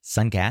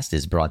Suncast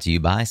is brought to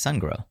you by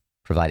SunGrow,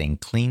 providing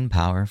clean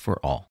power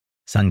for all.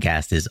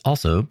 Suncast is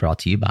also brought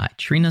to you by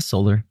Trina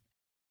Solar.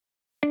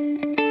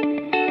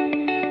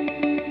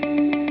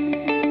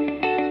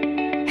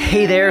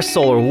 Hey there,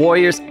 Solar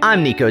Warriors.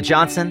 I'm Nico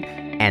Johnson,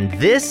 and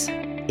this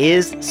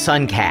is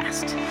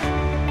Suncast.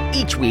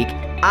 Each week,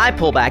 I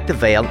pull back the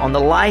veil on the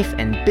life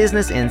and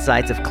business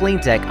insights of clean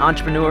tech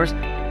entrepreneurs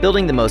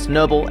building the most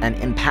noble and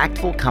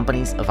impactful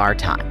companies of our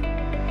time.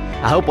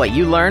 I hope what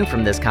you learn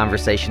from this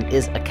conversation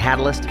is a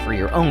catalyst for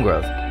your own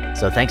growth.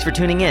 So thanks for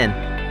tuning in,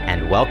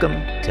 and welcome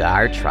to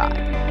our tribe.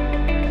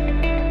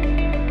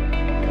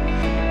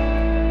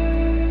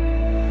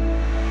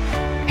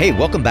 Hey,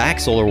 welcome back,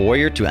 Solar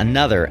Warrior, to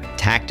another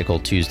Tactical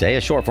Tuesday,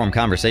 a short-form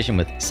conversation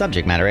with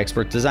subject matter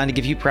experts designed to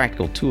give you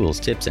practical tools,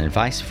 tips, and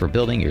advice for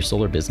building your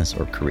solar business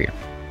or career.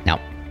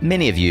 Now,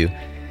 many of you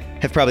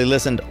have probably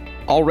listened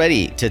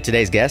already to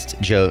today's guest,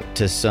 Joe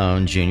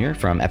Tassone Jr.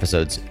 from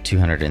episodes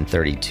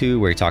 232,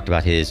 where he talked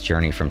about his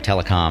journey from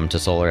telecom to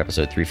solar,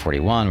 episode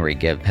 341, where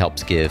he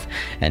helps give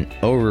an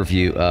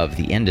overview of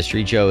the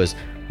industry. Joe is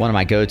one of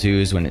my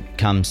go-tos when it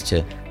comes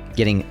to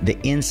getting the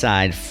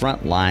inside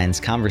front lines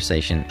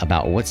conversation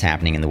about what's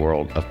happening in the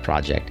world of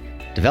project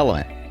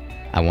development.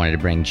 I wanted to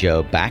bring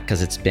Joe back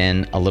because it's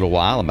been a little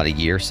while, about a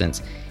year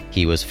since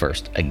he was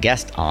first a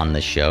guest on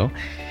the show,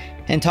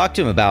 and talk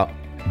to him about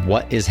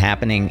what is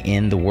happening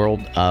in the world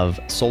of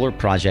solar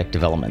project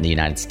development in the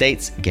United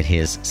States, get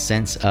his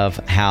sense of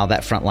how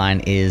that front line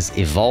is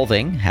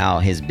evolving, how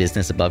his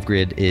business above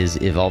grid is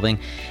evolving,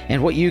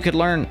 and what you could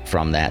learn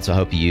from that. So I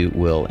hope you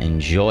will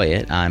enjoy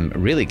it. I'm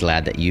really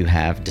glad that you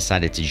have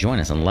decided to join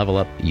us and level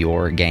up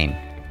your game.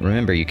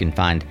 Remember, you can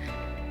find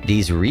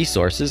these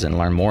resources and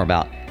learn more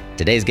about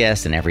today's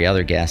guest and every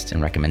other guest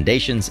and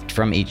recommendations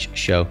from each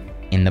show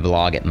in the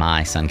blog at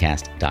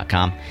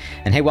mysuncast.com.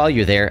 And hey, while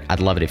you're there, I'd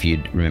love it if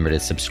you'd remember to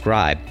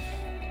subscribe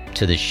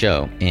to the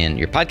show in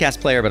your podcast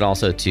player, but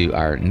also to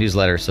our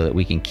newsletter so that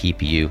we can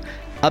keep you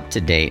up to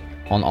date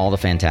on all the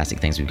fantastic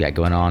things we've got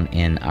going on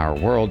in our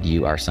world.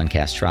 You, our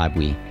Suncast tribe,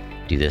 we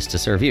do this to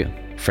serve you.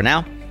 For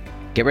now,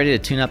 get ready to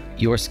tune up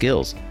your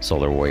skills,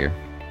 Solar Warrior.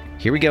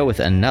 Here we go with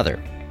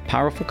another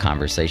powerful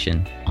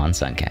conversation on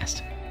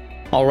Suncast.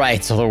 All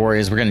right, Solar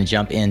Warriors, we're going to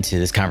jump into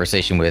this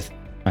conversation with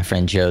my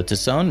friend Joe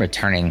Tassone,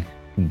 returning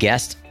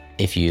guest.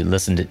 If you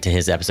listened to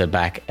his episode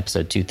back,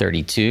 episode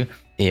 232,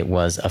 it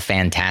was a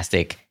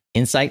fantastic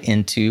insight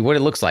into what it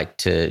looks like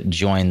to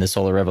join the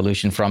solar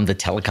revolution from the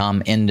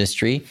telecom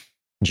industry.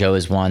 Joe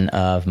is one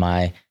of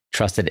my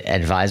trusted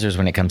advisors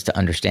when it comes to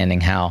understanding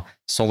how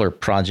solar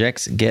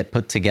projects get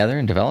put together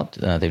and developed.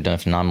 They've done a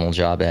phenomenal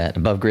job at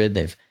Above Grid.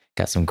 They've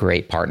got some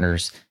great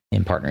partners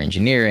in partner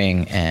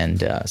engineering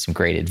and some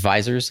great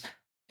advisors.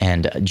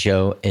 And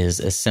Joe is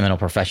a seminal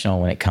professional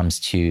when it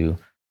comes to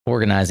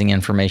organizing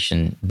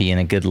information, being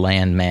a good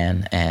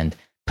landman, and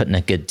putting a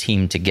good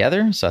team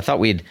together. So I thought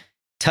we'd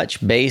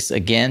touch base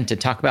again to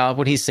talk about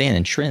what he's seeing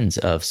in trends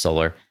of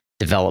solar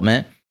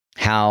development,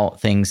 how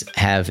things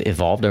have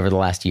evolved over the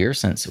last year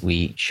since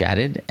we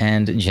chatted,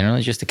 and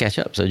generally just to catch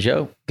up. So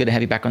Joe, good to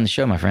have you back on the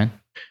show, my friend.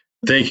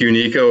 Thank you,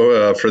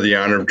 Nico, for the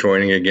honor of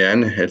joining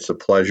again. It's a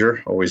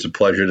pleasure, always a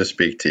pleasure to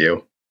speak to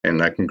you.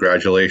 And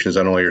congratulations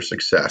on all your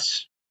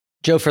success.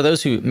 Joe, for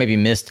those who maybe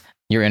missed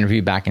your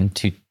interview back in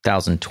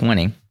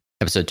 2020,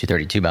 episode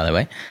 232, by the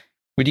way,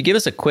 would you give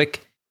us a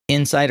quick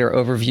insight or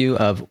overview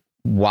of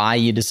why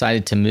you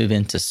decided to move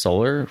into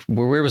solar?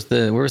 Where was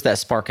that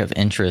spark of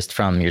interest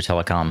from your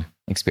telecom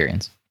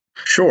experience?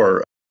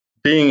 Sure.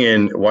 Being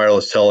in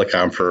wireless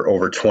telecom for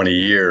over 20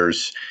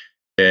 years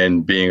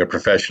and being a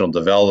professional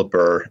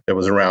developer, it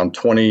was around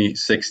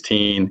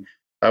 2016.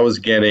 I was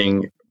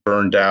getting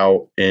burned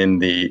out in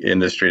the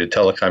industry, the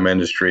telecom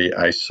industry.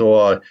 I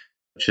saw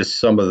just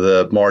some of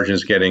the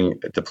margins getting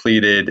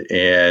depleted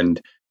and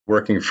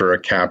working for a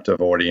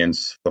captive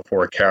audience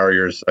before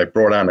carriers. I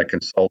brought on a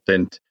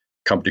consultant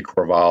company,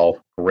 Corval,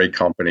 great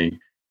company,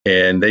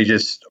 and they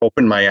just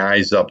opened my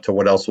eyes up to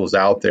what else was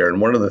out there. And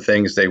one of the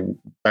things they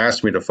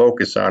asked me to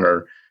focus on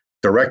or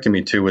directed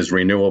me to was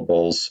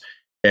renewables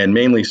and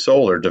mainly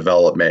solar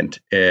development.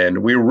 And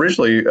we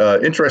originally,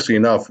 interestingly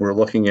enough, we're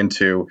looking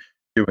into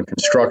doing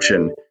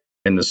construction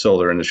in the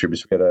solar industry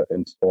because we had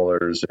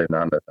installers and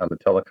on the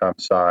telecom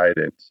side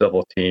and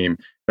civil team.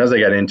 And as I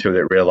got into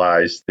it,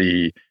 realized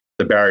the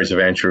barriers of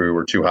entry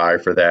were too high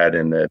for that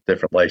and the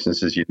different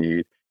licenses you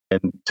need.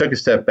 And took a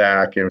step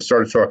back and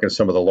started talking to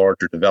some of the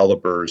larger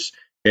developers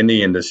in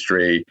the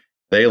industry.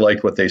 They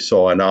liked what they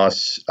saw in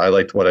us. I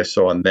liked what I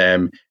saw in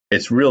them.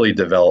 It's really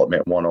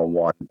development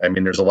 101. I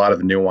mean, there's a lot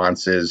of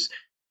nuances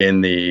in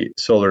the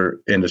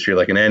solar industry,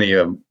 like in any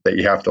of them, that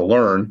you have to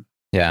learn.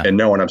 Yeah. And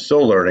know, and I'm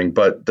still learning.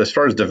 But as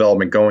far as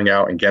development, going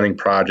out and getting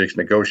projects,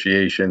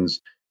 negotiations,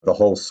 the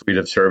whole suite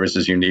of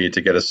services you need to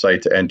get a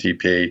site to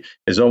NTP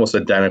is almost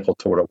identical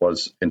to what it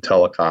was in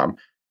telecom.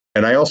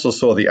 And I also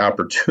saw the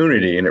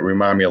opportunity, and it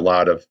reminded me a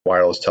lot of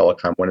wireless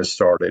telecom when it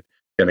started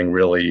getting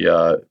really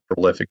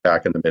prolific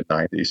back in the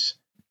mid-90s.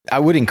 I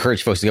would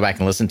encourage folks to go back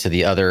and listen to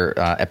the other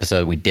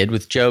episode we did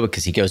with Joe,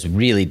 because he goes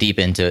really deep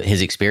into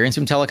his experience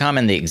in telecom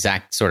and the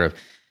exact sort of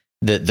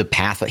the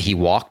path that he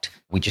walked.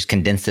 We just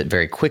condensed it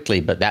very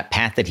quickly, but that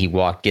path that he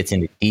walked gets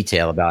into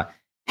detail about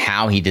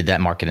how he did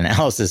that market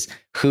analysis,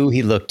 who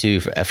he looked to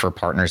for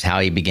partners, how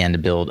he began to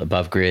build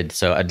above grid.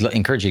 So I'd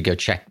encourage you to go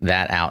check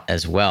that out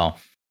as well.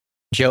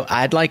 Joe,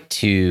 I'd like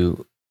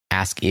to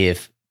ask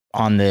if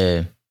on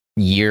the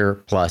year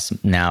plus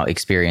now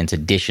experience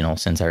additional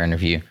since our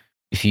interview,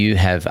 if you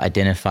have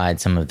identified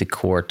some of the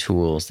core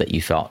tools that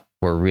you felt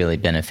were really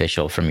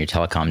beneficial from your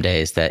telecom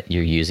days that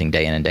you're using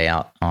day in and day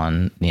out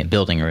on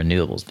building a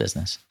renewables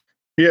business.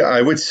 Yeah,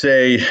 I would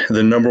say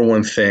the number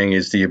one thing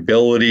is the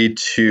ability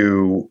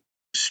to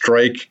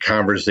strike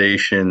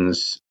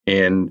conversations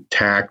and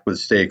tact with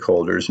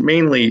stakeholders,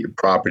 mainly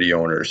property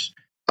owners.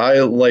 I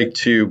like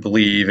to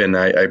believe, and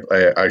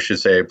I should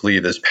say I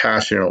believe this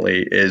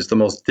passionately, is the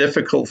most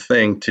difficult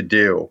thing to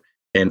do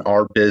in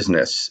our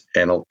business.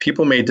 And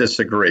people may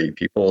disagree.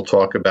 People will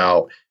talk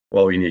about,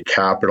 well, you need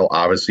capital.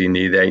 Obviously, you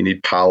need that. You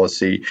need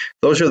policy.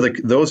 Those are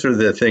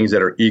the things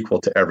that are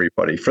equal to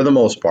everybody for the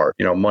most part.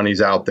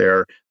 Money's out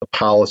there. The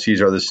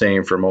policies are the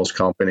same for most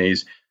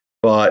companies.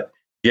 But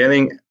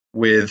getting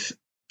with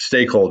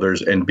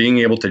stakeholders and being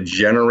able to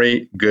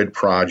generate good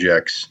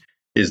projects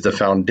is the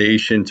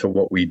foundation to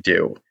what we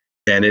do.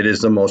 And it is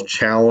the most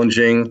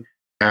challenging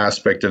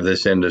aspect of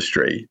this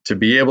industry, to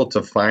be able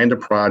to find a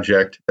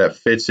project that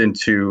fits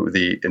into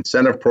the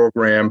incentive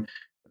program,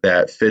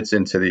 that fits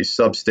into the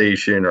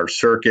substation or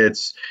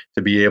circuits,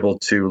 to be able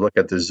to look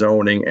at the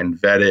zoning and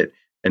vet it,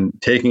 and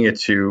taking it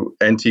to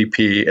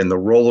NTP and the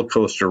roller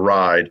coaster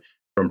ride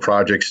from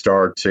project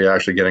start to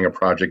actually getting a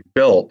project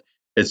built.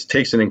 It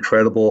takes an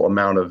incredible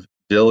amount of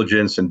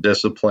diligence and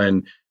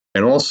discipline,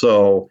 and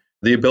also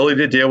the ability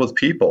to deal with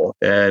people.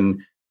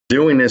 And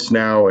doing this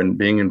now and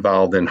being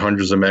involved in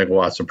hundreds of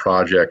megawatts of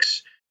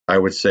projects, I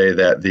would say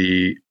that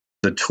the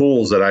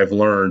tools that I've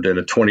learned in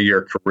a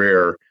 20-year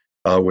career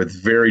with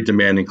very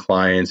demanding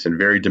clients and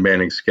very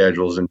demanding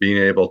schedules, and being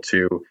able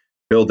to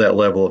build that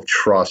level of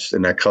trust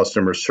and that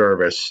customer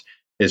service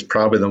is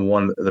probably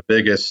the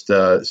biggest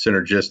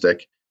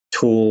synergistic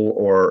tool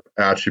or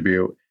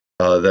attribute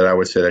that I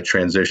would say that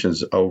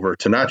transitions over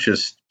to not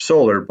just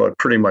solar, but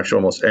pretty much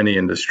almost any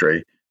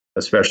industry,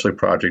 especially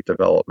project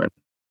development.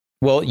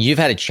 Well, you've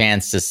had a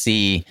chance to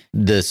see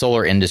the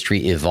solar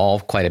industry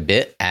evolve quite a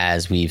bit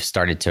as we've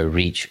started to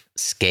reach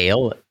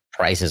scale.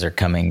 Prices are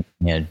coming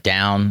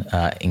down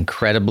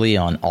incredibly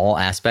on all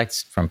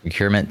aspects, from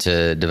procurement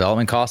to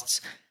development costs,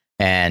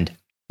 and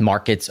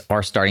markets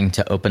are starting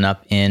to open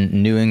up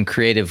in new and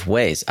creative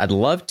ways. I'd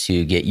love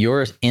to get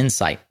your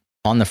insight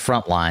on the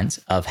front lines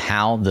of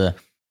how the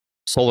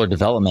solar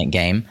development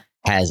game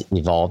has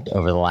evolved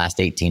over the last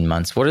 18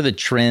 months. What are the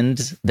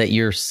trends that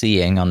you're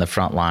seeing on the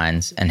front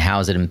lines, and how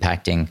is it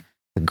impacting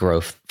the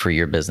growth for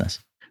your business?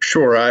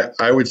 Sure.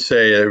 I would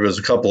say there was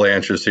a couple of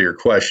answers to your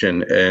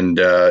question. And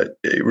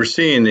we're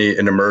seeing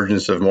an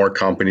emergence of more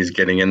companies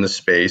getting in the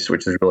space,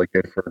 which is really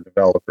good for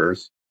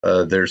developers.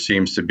 There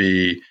seems to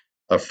be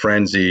a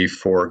frenzy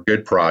for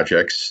good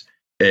projects.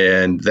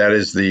 And that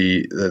is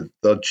the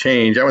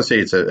change. I would say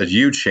it's a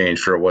huge change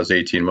for it was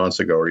 18 months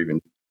ago or even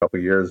a couple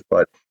of years.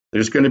 But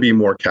there's going to be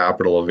more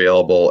capital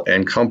available,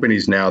 and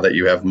companies now that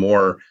you have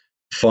more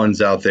funds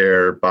out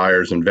there,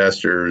 buyers,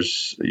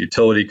 investors,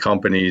 utility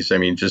companies. I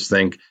mean, just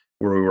think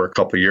where we were a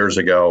couple of years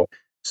ago,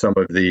 some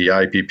of the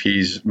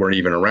IPPs weren't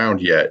even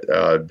around yet.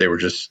 They were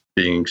just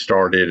being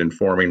started and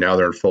forming. Now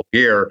they're in full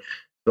gear.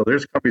 So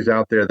there's companies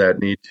out there that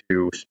need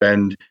to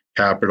spend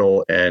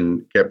capital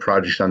and get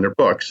projects on their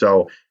books.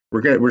 So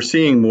we're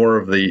seeing more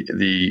of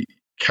the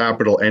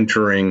capital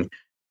entering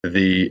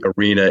the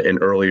arena in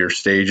earlier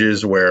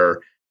stages, where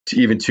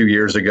even 2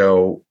 years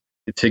ago,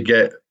 to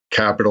get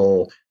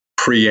capital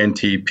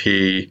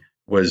pre-NTP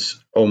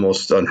was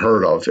almost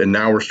unheard of. And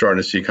now we're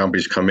starting to see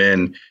companies come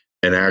in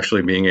and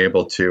actually being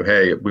able to,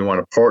 hey, we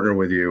want to partner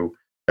with you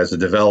as a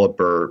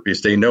developer,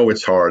 because they know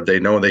it's hard.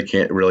 They know they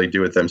can't really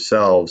do it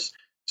themselves.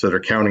 So they're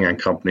counting on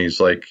companies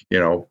like,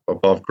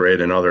 Above Grid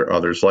and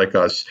others like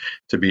us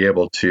to be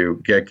able to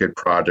get good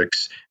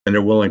projects. And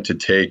they're willing to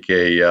take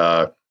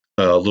a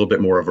little bit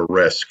more of a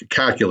risk,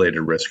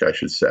 calculated risk, I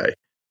should say.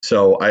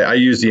 So I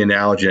use the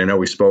analogy. I know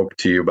we spoke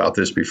to you about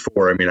this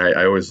before. I mean,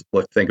 I always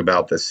think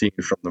about the scene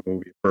from the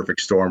movie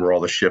Perfect Storm, where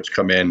all the ships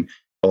come in,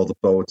 all the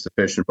boats, the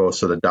fishing boats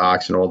to the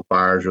docks, and all the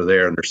buyers are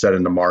there, and they're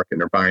setting the market and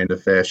they're buying the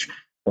fish.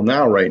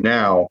 Well, right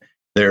now,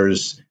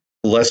 there's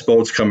less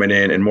boats coming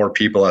in and more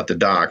people at the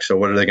dock. So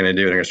what are they going to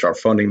do? They're going to start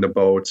funding the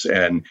boats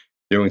and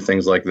doing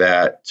things like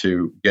that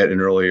to get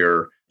an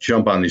earlier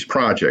jump on these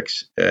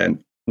projects.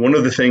 And one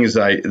of the things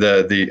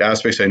the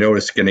aspects I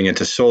noticed getting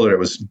into solar that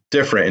was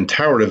different in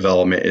tower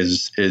development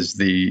is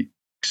the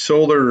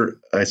solar,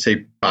 I'd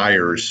say,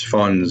 buyers,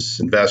 funds,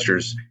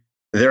 investors.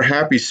 They're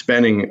happy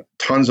spending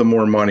tons of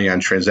more money on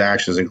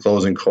transactions and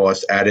closing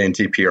costs at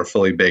NTP or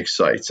fully baked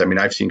sites. I mean,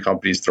 I've seen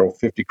companies throw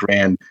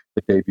 $50,000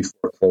 the day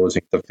before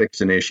closing to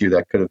fix an issue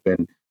that could have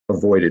been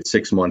avoided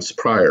 6 months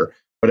prior.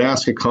 But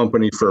ask a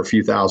company for a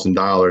few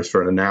 $1,000s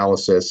for an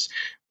analysis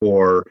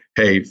or,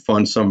 hey,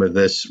 fund some of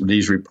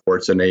these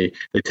reports, and they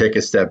take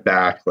a step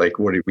back, like,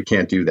 we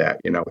can't do that.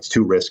 It's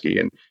too risky.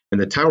 And in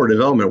the tower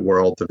development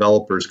world,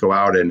 developers go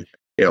out and,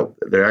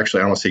 they're actually,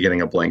 I don't want to say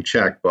getting a blank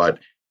check, but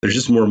there's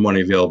just more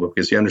money available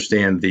because you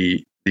understand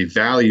the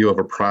value of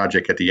a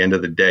project at the end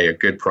of the day. A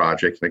good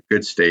project in a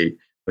good state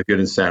with good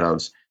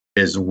incentives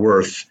is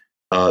worth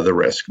the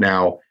risk.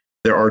 Now,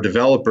 there are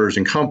developers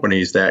and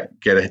companies that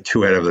get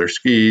too ahead of their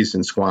skis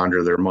and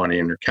squander their money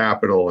and their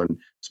capital and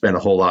spend a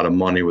whole lot of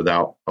money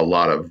without a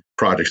lot of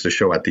projects to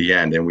show at the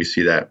end. And we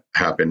see that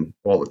happen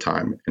all the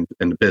time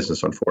in the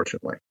business,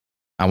 unfortunately.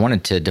 I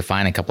wanted to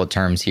define a couple of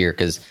terms here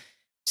because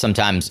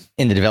sometimes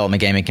in the development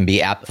game, it can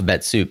be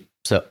alphabet soup.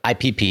 So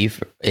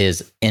IPP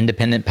is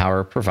independent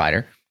power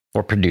provider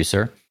or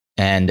producer,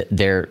 and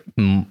they're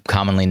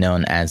commonly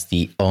known as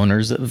the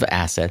owners of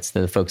assets,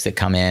 the folks that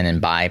come in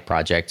and buy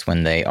projects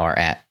when they are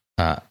at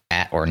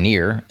or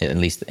near, at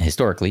least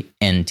historically,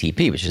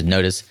 NTP, which is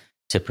notice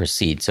to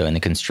proceed. So in the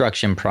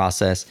construction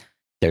process,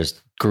 there's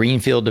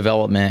greenfield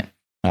development,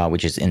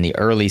 which is in the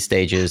early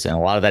stages, and a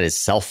lot of that is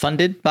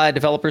self-funded by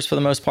developers for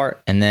the most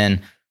part. And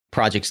then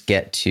projects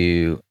get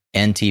to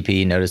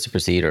NTP, notice to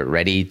proceed, or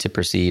ready to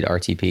proceed,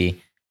 RTP.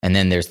 And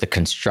then there's the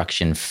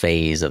construction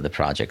phase of the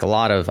project. A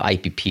lot of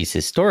IPPs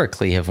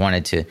historically have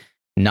wanted to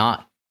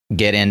not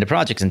get into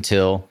projects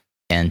until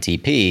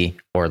NTP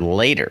or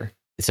later.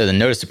 So the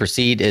notice to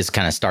proceed is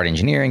kind of start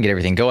engineering, get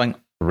everything going.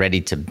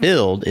 Ready to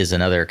build is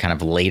another kind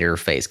of later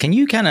phase. Can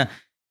you kind of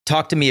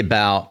talk to me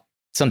about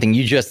something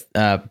you just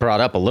brought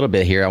up a little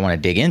bit here? I want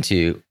to dig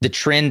into the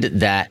trend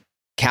that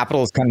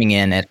capital is coming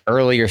in at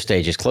earlier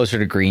stages, closer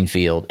to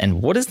greenfield.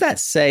 And what does that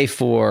say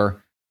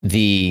for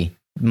the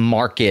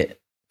market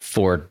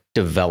for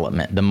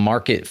development, the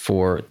market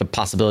for the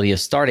possibility of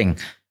starting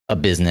a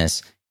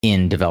business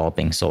in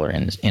developing solar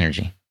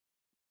energy?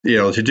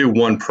 To do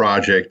one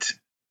project,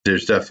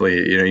 there's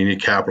definitely, you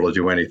need capital to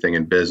do anything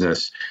in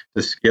business.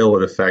 To scale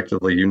it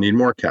effectively, you need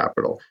more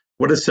capital.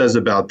 What it says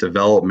about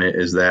development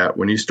is that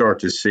when you start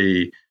to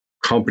see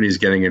companies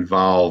getting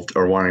involved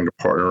or wanting to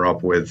partner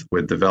up with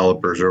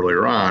developers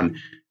earlier on,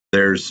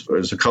 there's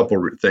a couple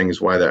reasons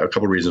why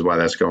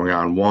that's going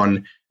on.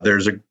 One,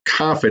 there's a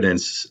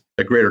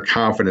greater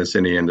confidence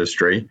in the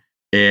industry,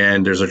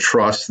 and there's a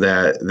trust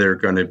that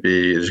there's going to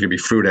be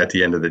fruit at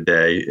the end of the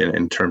day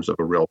in terms of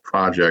a real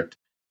project.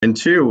 And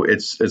two,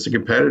 it's a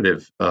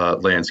competitive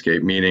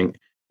landscape, meaning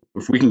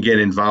if we can get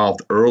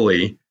involved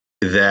early,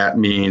 that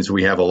means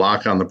we have a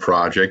lock on the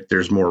project.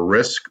 There's more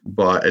risk,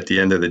 but at the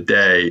end of the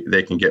day,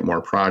 they can get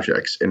more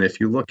projects. And if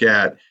you look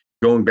at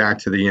going back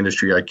to the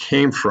industry I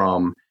came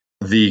from,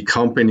 the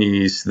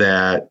companies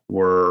that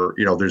were,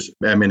 there's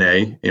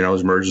M&A,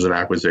 there's mergers and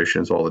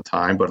acquisitions all the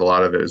time, but a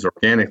lot of it is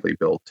organically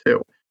built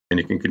too, and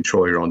you can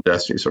control your own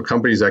destiny. So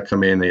companies that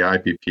come in, the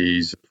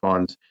IPPs,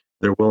 funds,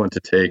 they're willing to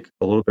take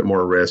a little bit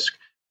more risk.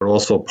 They're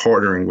also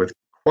partnering with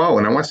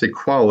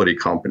quality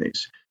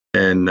companies.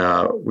 And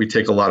we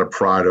take a lot of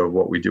pride of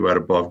what we do at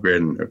Above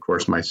Grid, and of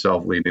course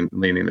myself leading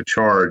the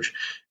charge,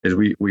 is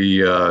we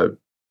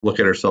look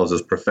at ourselves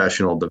as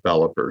professional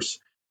developers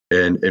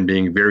and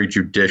being very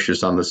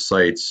judicious on the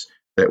sites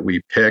that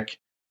we pick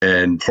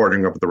and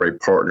partnering up with the right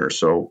partners.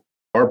 So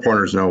our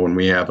partners know when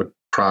we have a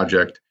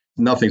project,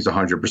 nothing's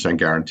 100%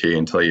 guarantee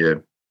until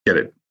you get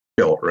it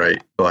built,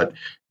 right? But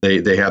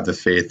they have the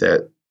faith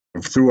that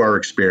through our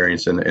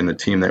experience and the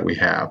team that we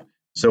have.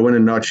 So in a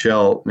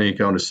nutshell,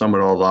 Nico, to sum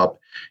it all up,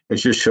 it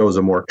just shows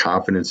a more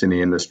confidence in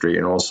the industry,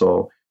 and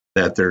also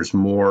that there's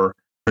more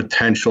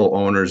potential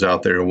owners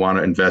out there who want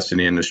to invest in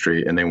the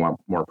industry and they want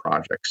more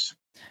projects.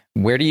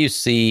 Where do you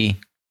see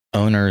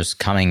owners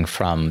coming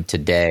from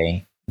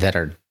today that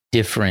are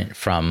different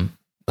from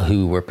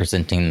who were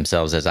presenting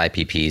themselves as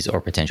IPPs or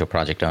potential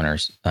project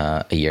owners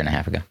a year and a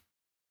half ago?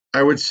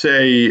 I would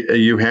say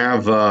you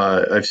have,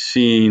 I've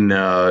seen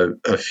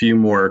a few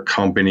more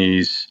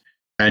companies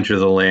enter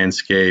the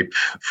landscape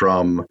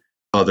from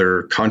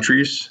other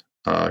countries.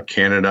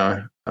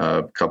 Canada,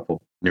 a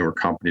couple newer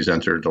companies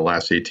entered the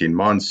last 18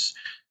 months.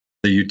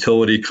 The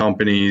utility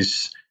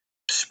companies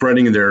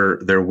spreading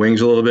their wings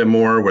a little bit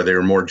more, where they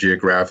were more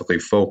geographically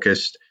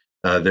focused.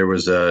 Had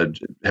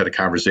a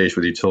conversation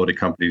with a utility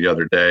company the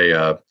other day,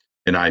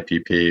 an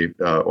IPP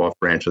off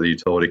branch of the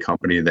utility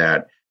company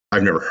that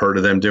I've never heard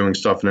of them doing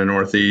stuff in the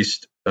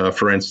Northeast,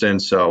 for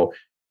instance. So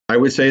I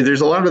would say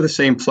there's a lot of the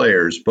same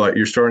players, but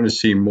you're starting to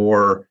see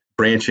more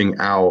branching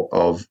out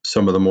of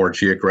some of the more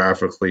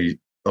geographically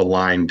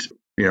aligned.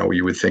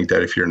 You would think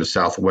that if you're in the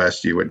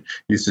Southwest, you would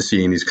used to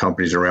seeing these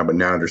companies around, but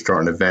now they're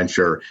starting to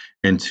venture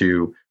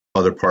into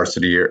other parts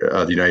of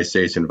the United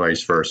States and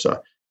vice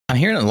versa. I'm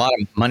hearing a lot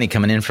of money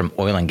coming in from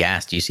oil and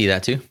gas. Do you see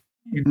that too?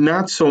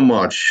 Not so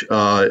much,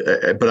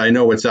 but I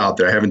know it's out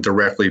there. I haven't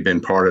directly been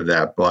part of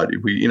that, but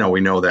we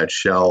know that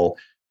Shell,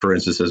 for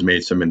instance, has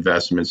made some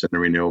investments in the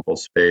renewable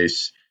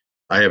space.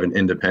 I haven't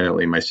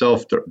independently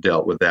myself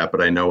dealt with that,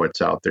 but I know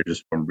it's out there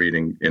just from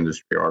reading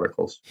industry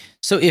articles.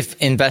 So if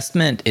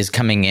investment is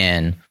coming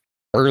in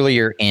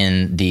earlier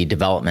in the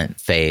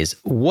development phase,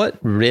 what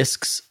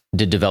risks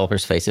do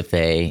developers face if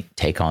they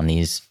take on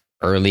these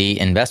early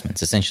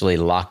investments, essentially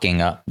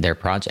locking up their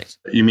projects.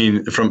 You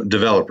mean from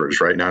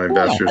developers, right? Not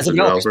investors, as a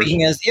developers.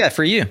 Speaking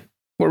for you,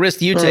 what risk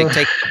do you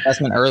take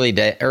investment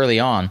early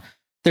on?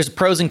 There's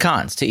pros and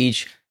cons to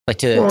each.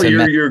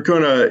 You're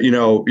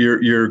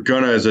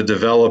gonna as a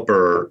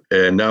developer,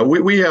 and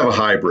we have a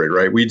hybrid,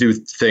 right? We do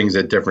things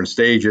at different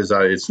stages.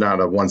 It's not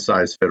a one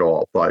size fit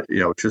all, but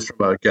just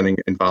from getting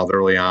involved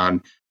early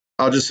on,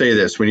 I'll just say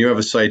this: when you have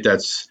a site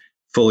that's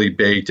fully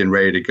baked and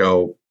ready to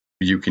go,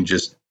 you can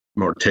just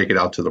take it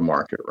out to the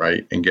market,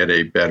 right, and get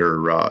a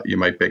better. You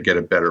might get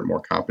a better,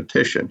 more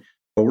competition.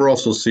 But we're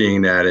also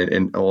seeing that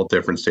in all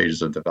different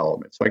stages of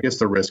development. So I guess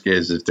the risk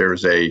is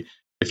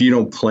if you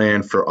don't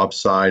plan for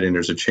upside and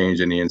there's a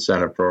change in the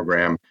incentive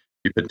program,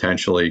 you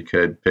potentially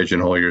could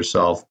pigeonhole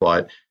yourself.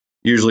 But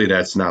usually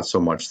that's not so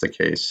much the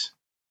case.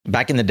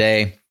 Back in the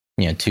day,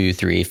 2,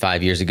 3,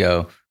 5 years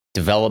ago,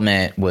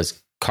 development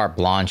was carte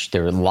blanche.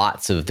 There was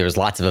lots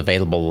of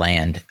available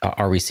land.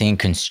 Are we seeing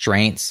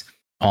constraints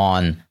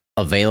on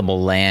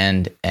available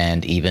land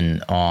and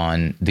even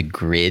on the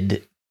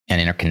grid and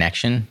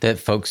interconnection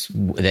that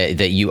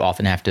that you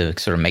often have to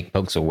sort of make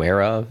folks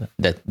aware of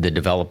that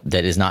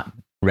is not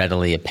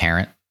readily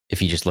apparent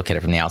if you just look at it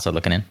from the outside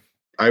looking in?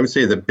 I would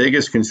say the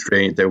biggest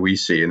constraint that we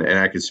see, and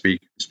I could speak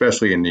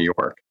especially in New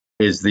York,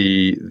 is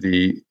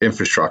the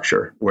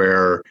infrastructure,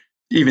 where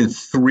even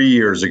 3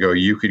 years ago,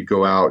 you could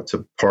go out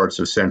to parts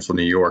of central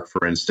New York,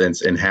 for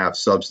instance, and have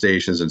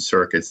substations and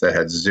circuits that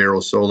had zero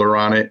solar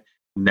on it.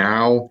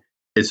 Now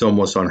it's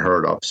almost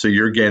unheard of. So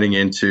you're getting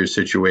into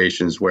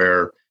situations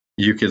where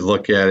you could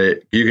look at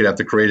it, you could have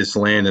the greatest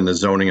land and the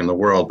zoning in the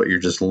world, but you're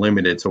just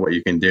limited to what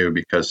you can do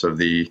because of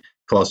the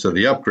cost of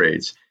the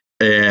upgrades.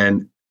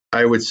 And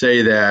I would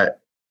say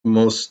that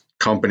most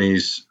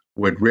companies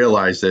would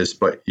realize this,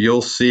 but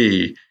you'll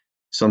see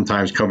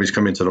sometimes companies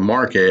come into the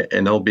market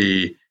and they'll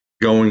be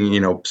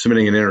going,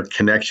 submitting an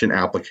interconnection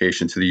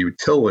application to the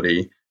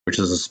utility, which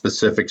is a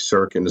specific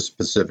circuit and a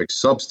specific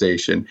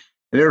substation.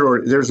 And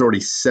there's already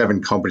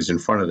 7 companies in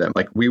front of them.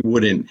 Like, we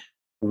wouldn't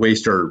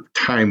waste our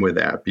time with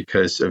that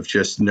because of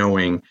just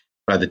knowing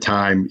by the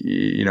time,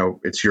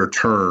 it's your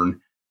turn,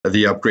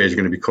 the upgrade is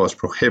going to be cost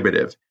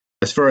prohibitive.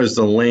 As far as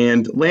the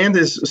land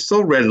is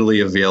still readily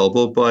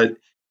available, but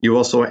you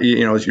also,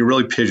 you're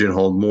really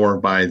pigeonholed more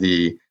by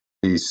the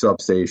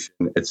substation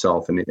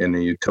itself and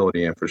the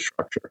utility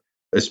infrastructure,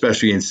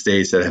 especially in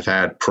states that have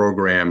had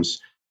programs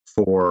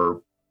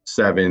for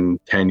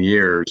 7-10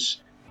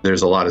 years.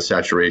 There's a lot of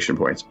saturation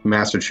points.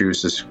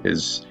 Massachusetts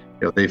is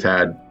they've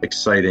had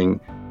exciting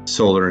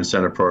solar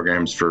incentive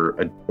programs for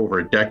over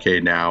a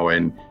decade now,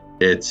 and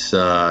it's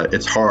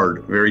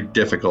hard, very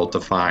difficult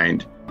to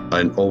find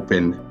an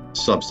open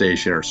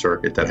substation or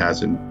circuit that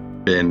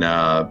hasn't been,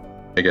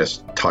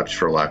 touched,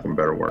 for lack of a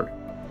better word.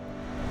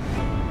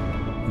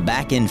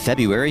 Back in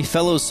February,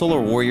 fellow solar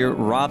warrior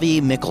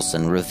Ravi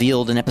Mickelson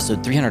revealed in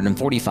episode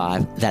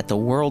 345 that the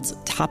world's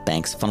top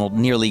banks funneled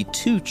nearly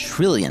 $2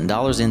 trillion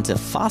into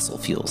fossil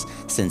fuels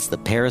since the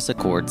Paris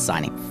Accord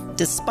signing,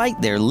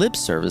 despite their lip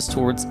service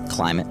towards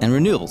climate and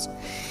renewables.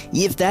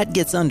 If that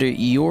gets under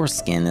your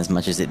skin as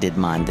much as it did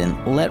mine,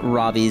 then let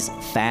Ravi's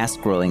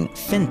fast-growing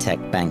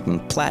fintech banking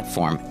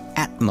platform,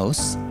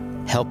 Atmos,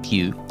 help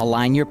you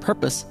align your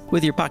purpose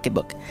with your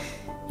pocketbook,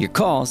 your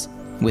calls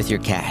with your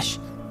cash.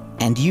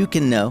 And you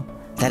can know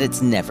that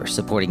it's never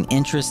supporting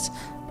interests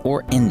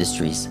or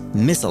industries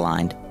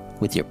misaligned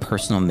with your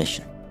personal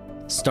mission.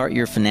 Start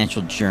your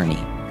financial journey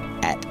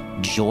at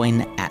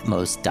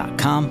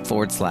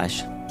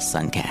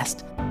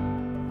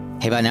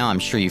joinatmos.com/Suncast. Hey, by now I'm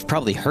sure you've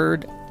probably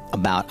heard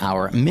about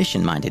our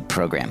Mission-Minded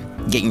program,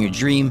 getting your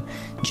dream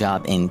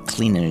job in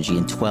clean energy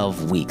in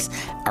 12 weeks.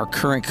 Our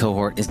current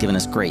cohort has given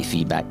us great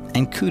feedback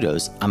and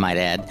kudos, I might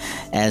add,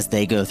 as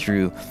they go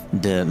through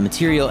the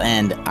material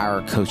and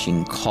our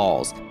coaching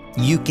calls.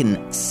 You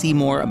can see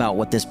more about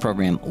what this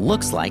program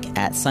looks like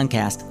at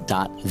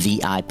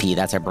suncast.vip.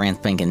 That's our brand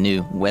spanking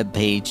new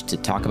webpage to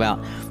talk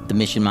about the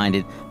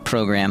Mission-Minded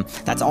program.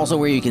 That's also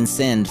where you can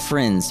send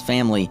friends,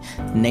 family,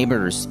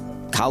 neighbors,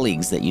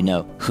 colleagues that you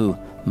know who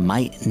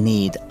might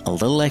need a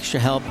little extra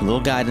help, a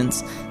little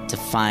guidance to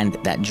find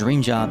that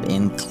dream job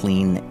in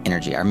clean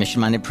energy. Our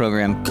Mission-Minded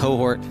program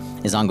cohort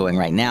is ongoing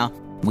right now.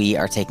 We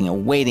are taking a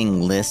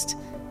waiting list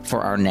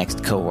for our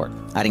next cohort.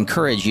 I'd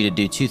encourage you to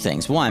do 2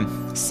 things.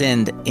 1,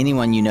 send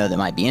anyone you know that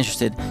might be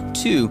interested.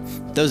 2,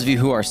 those of you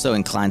who are so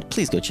inclined,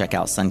 please go check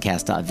out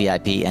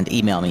suncast.vip and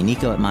email me,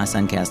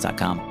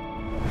 nico@mysuncast.com.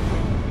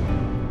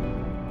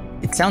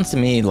 It sounds to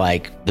me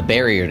like the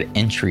barrier to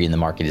entry in the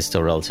market is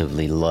still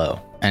relatively low.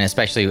 And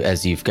especially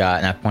as you've got,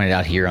 and I've pointed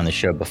out here on the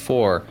show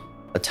before,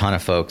 a ton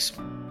of folks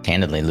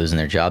candidly losing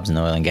their jobs in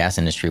the oil and gas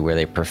industry where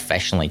they're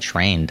professionally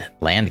trained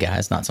land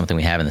guys, not something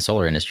we have in the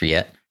solar industry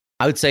yet.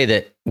 I would say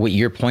that what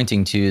you're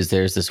pointing to is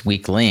there's this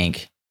weak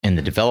link in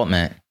the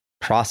development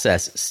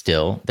process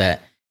still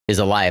that is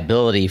a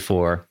liability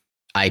for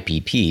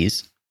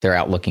IPPs. They're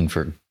out looking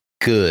for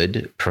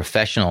good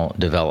professional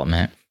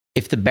development.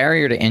 If the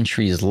barrier to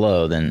entry is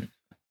low, then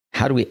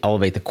how do we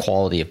elevate the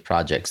quality of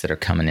projects that are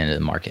coming into the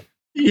market?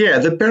 Yeah,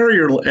 the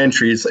barrier to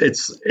entry is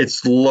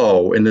it's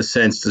low in the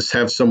sense to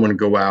have someone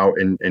go out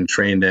and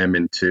train them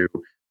and to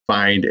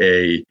find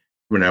a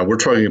now we're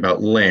talking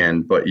about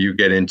land, but you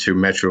get into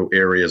metro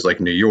areas like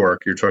New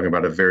York, you're talking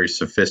about a very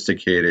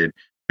sophisticated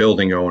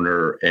building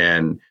owner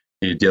and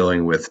you're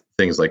dealing with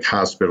things like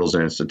hospitals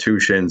and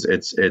institutions.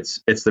 It's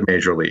the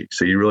major league.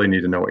 So you really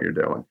need to know what you're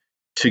doing.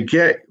 To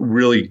get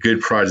really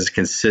good projects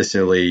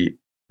consistently,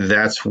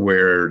 that's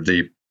where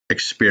the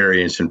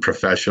experience and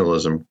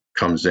professionalism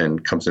comes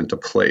into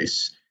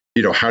place.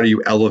 How do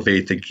you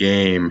elevate the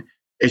game?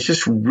 It's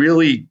just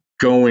really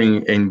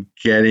going and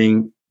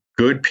getting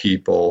good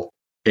people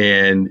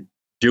and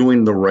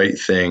doing the right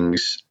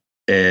things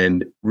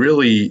and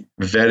really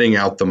vetting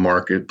out the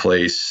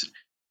marketplace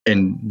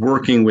and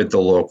working with the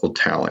local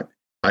talent.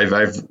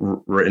 I've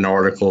written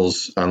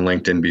articles on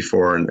LinkedIn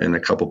before and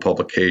a couple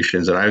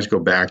publications, and I always go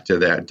back to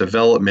that.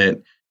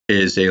 Development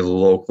is a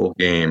local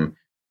game.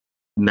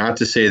 Not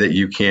to say that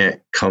you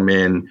can't come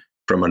in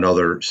from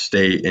another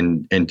state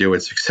and do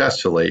it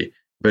successfully,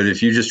 but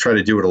if you just try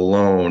to do it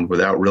alone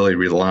without really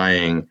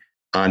relying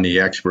on the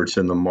experts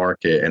in the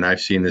market, and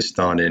I've seen this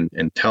done in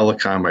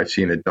telecom, I've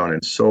seen it done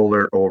in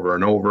solar over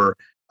and over.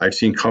 I've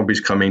seen companies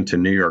coming to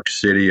New York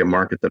City, a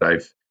market that I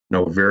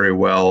know very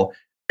well,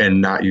 and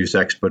not use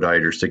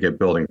expediters to get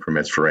building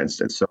permits, for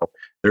instance. So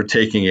they're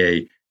taking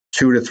a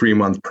 2 to 3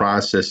 month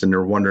process and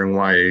they're wondering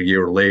why a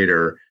year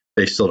later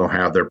they still don't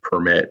have their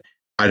permit.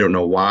 I don't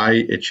know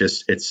why.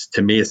 It's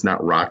to me, it's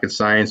not rocket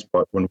science,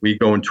 but when we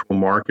go into a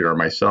market or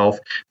myself,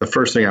 the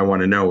first thing I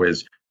want to know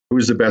is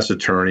who's the best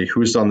attorney,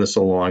 who's done this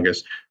the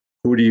longest,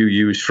 who do you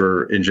use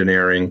for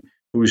engineering,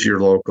 who's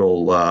your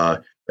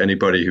local,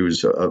 anybody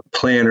who's a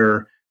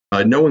planner,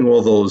 knowing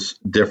all those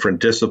different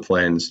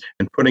disciplines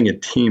and putting a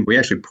team. We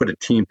actually put a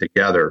team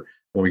together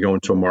when we go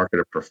into a market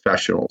of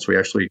professionals. We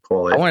actually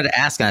call it. I wanted to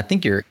ask, and I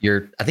think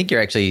you're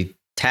actually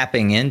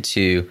tapping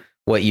into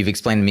what you've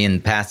explained to me in the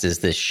past is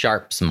the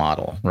Sharps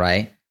model,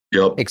 right?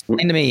 Yep.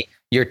 Explain to me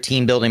your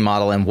team building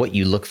model and what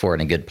you look for in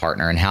a good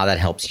partner and how that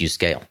helps you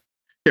scale.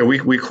 Yeah,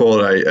 we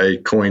call it, I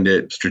coined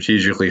it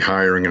strategically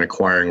hiring and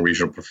acquiring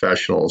regional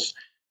professionals.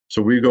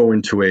 So we go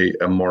into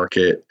a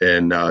market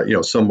and,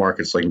 some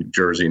markets like New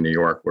Jersey, New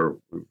York, where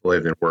we've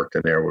lived and worked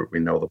in there, where we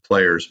know the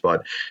players.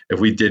 But if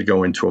we did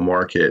go into a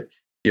market,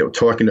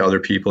 talking to other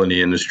people in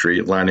the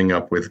industry, lining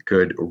up with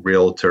good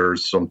realtors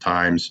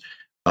sometimes,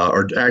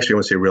 or actually I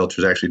want to say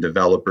realtors, actually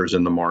developers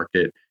in the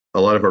market.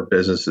 A lot of our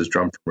business is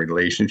drawn from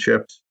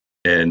relationships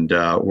and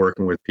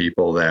working with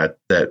people that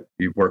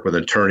you work with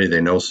an attorney,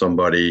 they know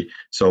somebody.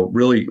 So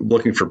really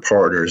looking for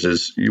partners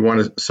is you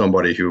want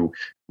somebody who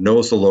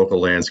knows the local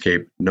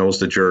landscape, knows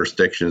the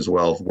jurisdictions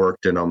well,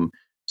 worked in them,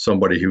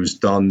 somebody who's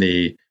done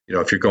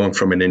if you're going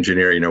from an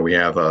engineer, we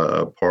have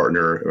a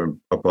partner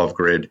Above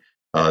Grid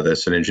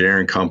that's an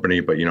engineering company,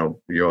 but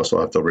you also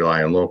have to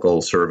rely on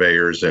local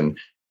surveyors and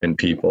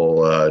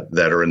people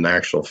that are in the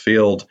actual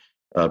field,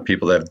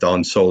 people that have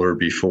done solar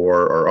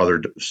before or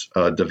other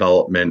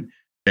development.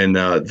 And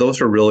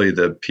those are really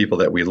the people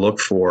that we look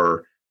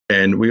for.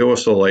 And we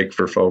also like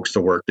for folks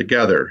to work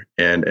together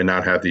and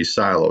not have these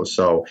silos.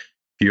 So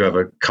if you have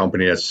a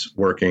company that's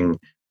working,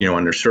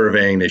 under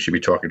surveying, they should be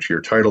talking to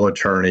your title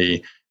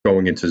attorney,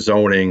 going into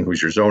zoning,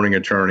 who's your zoning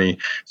attorney.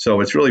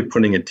 So it's really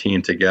putting a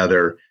team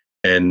together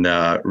and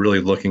really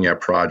looking at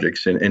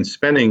projects and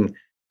spending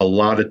a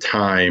lot of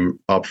time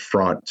up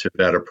front to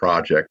vet a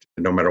project,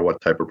 no matter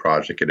what type of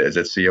project it is.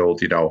 It's the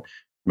old,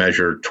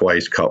 measure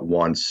twice, cut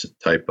once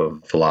type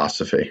of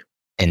philosophy.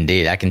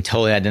 Indeed. I can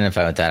totally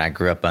identify with that. I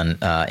grew up in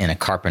a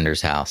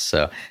carpenter's house.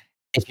 So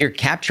if you're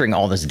capturing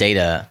all this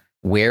data,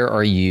 where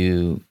are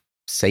you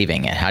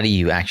saving it? How do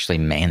you actually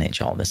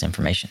manage all this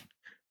information?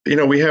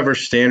 We have our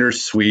standard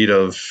suite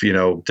of,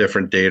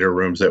 different data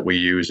rooms that we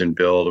use and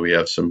build. We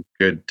have some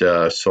good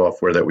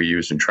software that we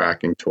use and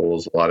tracking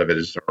tools. A lot of it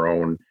is our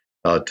own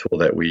tool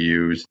that we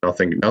use.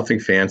 Nothing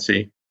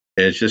fancy.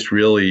 It's just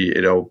really,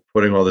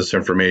 putting all this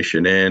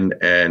information in,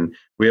 and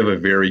we have a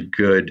very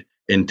good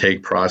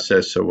intake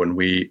process. So when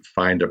we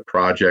find a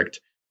project,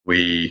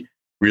 we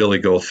really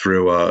go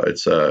through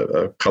it's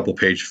a couple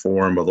page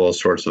form with all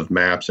sorts of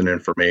maps and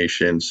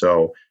information.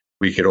 So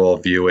we could all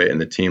view it and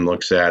the team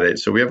looks at it.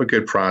 So we have a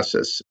good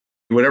process.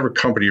 Whatever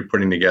company you're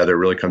putting together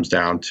really comes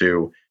down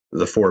to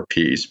the 4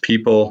 Ps: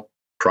 people,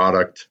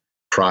 product,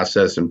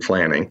 process, and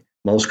planning.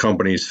 Most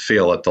companies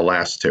fail at the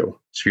last 2.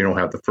 So if you don't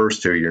have the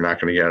first 2, you're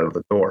not going to get out of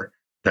the door.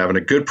 Having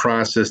a good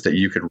process that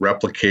you could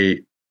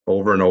replicate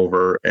over and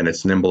over, and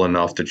it's nimble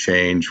enough to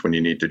change when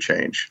you need to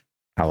change.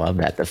 I love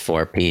that. The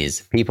 4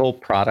 Ps: people,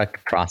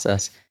 product,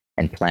 process,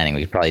 and planning.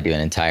 We could probably do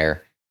an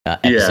entire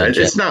episode.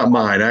 Yeah, it's not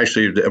mine. I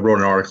actually wrote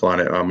an article on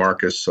it.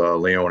 Marcus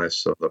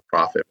Leonis of The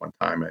Profit one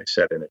time, I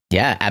said in it.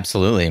 Yeah,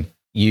 absolutely.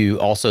 You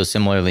also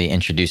similarly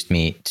introduced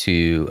me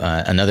to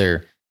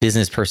another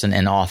business person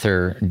and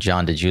author,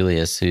 John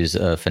DeJulius, who's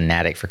a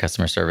fanatic for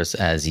customer service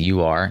as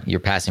you are. Your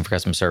passion for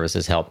customer service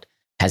has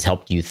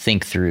helped you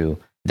think through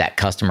that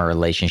customer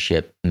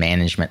relationship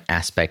management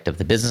aspect of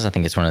the business. I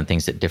think it's one of the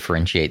things that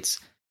differentiates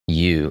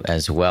you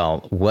as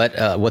well.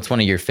 What's one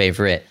of your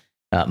favorite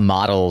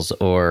models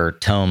or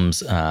tomes,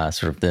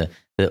 sort of the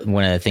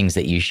one of the things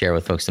that you share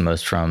with folks the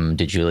most from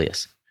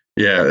DeJulius?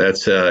 Yeah,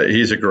 that's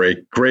he's a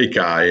great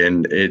guy,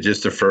 and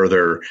just to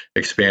further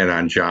expand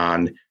on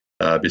John,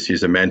 because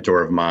he's a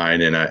mentor of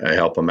mine, and I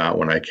help him out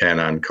when I can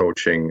on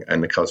coaching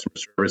and the customer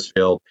service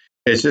field.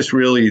 It's just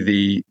really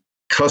the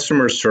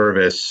customer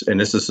service, and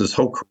this is his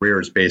whole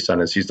career is based on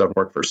this. He's done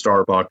work for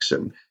Starbucks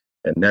and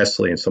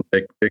Nestle and some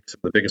of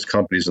the biggest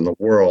companies in the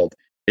world.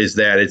 Is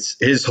that it's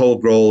his whole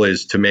goal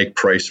is to make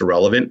price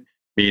irrelevant,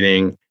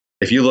 meaning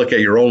if you look at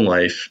your own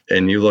life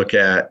and you look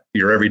at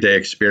your everyday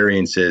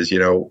experiences,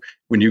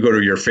 when you go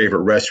to your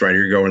favorite restaurant,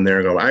 you're going there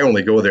and going, I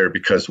only go there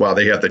because, wow,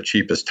 they have the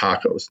cheapest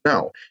tacos.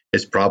 No,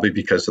 it's probably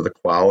because of the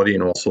quality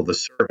and also the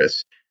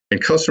service.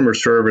 And customer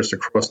service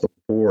across the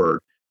board,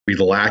 we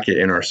lack it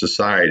in our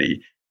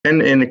society.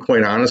 And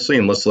quite honestly,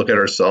 and let's look at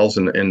ourselves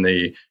in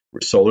the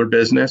solar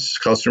business,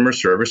 customer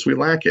service, we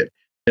lack it.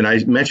 And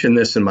I mentioned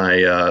this in my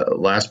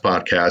last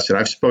podcast, and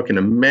I've spoken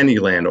to many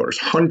landowners,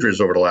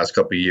 hundreds over the last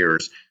couple of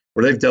years,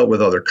 where they've dealt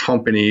with other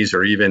companies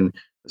or even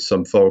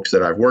some folks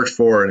that I've worked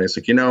for. And it's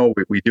like,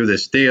 we do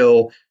this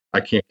deal.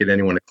 I can't get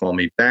anyone to call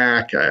me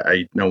back.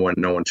 No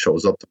one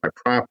shows up to my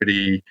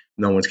property.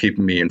 No one's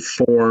keeping me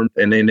informed.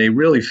 And then they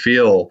really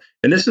feel,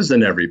 and this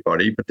isn't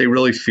everybody, but they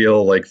really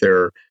feel like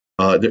they're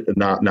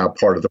not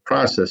part of the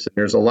process. And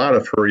there's a lot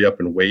of hurry up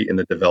and wait in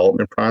the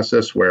development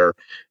process where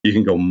you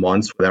can go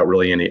months without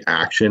really any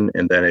action.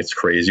 And then it's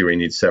crazy where you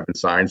need 7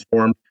 signs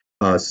formed,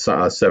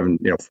 7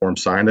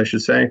 forms signed, I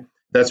should say.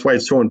 That's why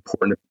it's so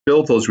important to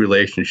build those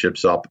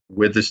relationships up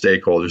with the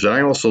stakeholders. And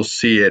I also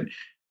see it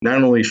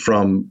not only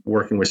from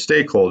working with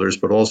stakeholders,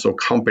 but also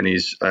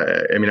companies.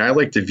 I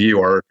like to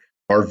view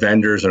our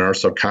vendors and our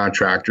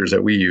subcontractors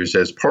that we use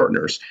as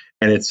partners.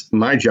 And it's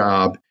my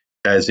job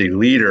as a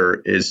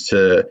leader is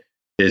to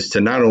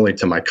not only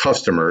to my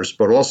customers,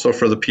 but also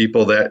for the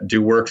people that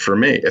do work for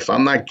me. If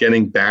I'm not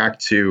getting back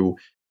to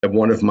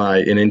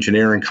an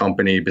engineering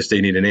company because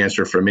they need an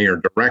answer from me or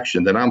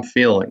direction, then I'm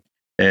feeling.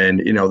 And,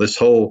 this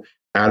whole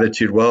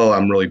attitude, well,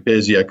 I'm really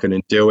busy, I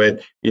couldn't do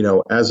it.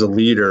 As a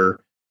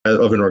leader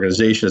of an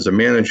organization, as a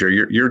manager,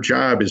 your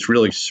job is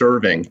really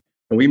serving.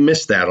 And we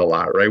miss that a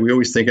lot, right? We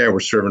always think,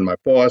 we're serving my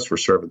boss, we're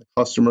serving the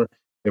customer,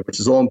 which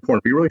is all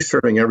important. But you're really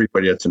serving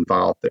everybody that's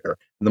involved there.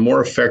 And the more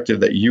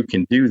effective that you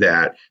can do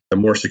that, the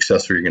more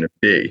successful you're going to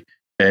be.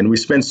 And we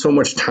spend so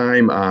much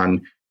time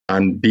on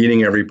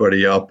beating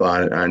everybody up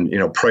on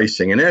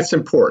pricing, and that's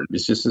important.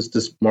 It's just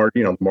this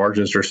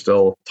margins are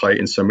still tight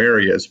in some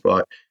areas,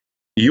 but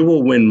you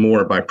will win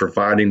more by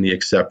providing the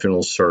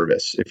exceptional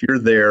service. If you're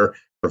there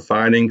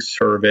providing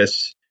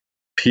service,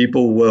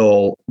 people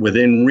will,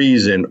 within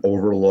reason,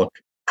 overlook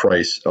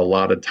price a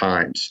lot of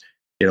times.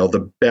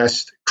 The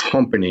best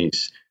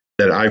companies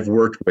that I've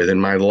worked with in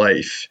my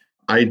life,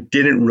 I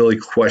didn't really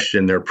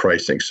question their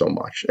pricing so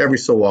much. Every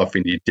so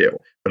often you do,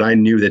 but I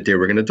knew that they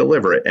were going to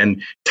deliver it.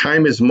 And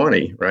time is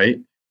money, right?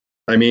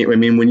 I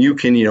mean, when you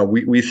can,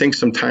 we think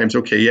sometimes,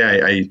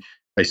 okay,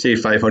 I save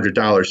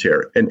 $500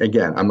 here. And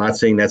again, I'm not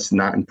saying that's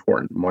not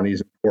important. Money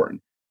is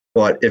important.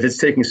 But if it's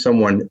taking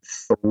someone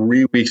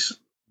 3 weeks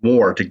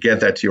more to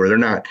get that to you, or they're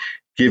not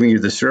giving you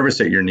the service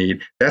that you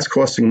need, that's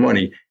costing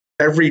money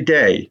every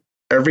day,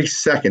 every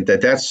second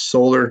that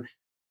solar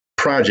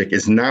project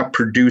is not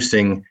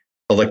producing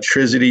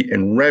electricity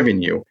and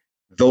revenue.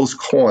 Those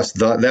costs,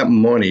 that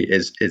money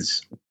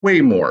is way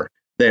more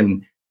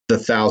than the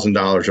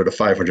 $1,000 or the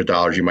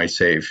 $500 you might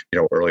save,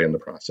 early in the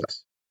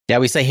process. Yeah,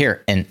 we say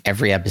here in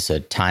every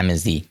episode, time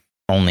is the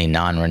only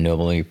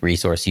non-renewable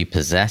resource you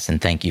possess,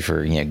 and thank you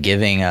for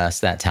giving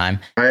us that time.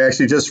 I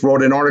actually just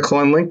wrote an article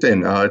on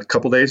LinkedIn a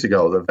couple days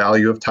ago, the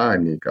value of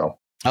time, Nico.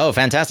 Oh,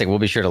 fantastic. We'll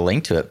be sure to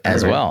link to it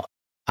as well.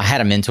 I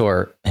had a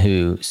mentor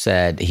who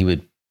said he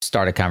would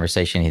start a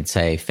conversation. He'd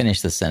say,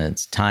 finish the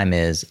sentence, time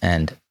is,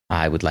 and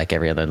I would, like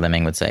every other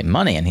lemming, would say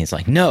money. And he's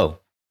like, no,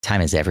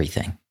 time is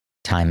everything.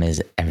 Time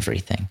is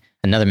everything.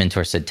 Another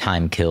mentor said,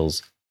 time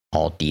kills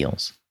all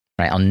deals.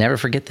 Right? I'll never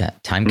forget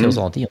that. Time kills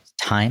all deals.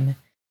 Time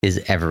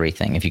is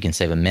everything. If you can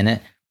save a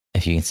minute,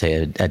 if you can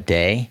save a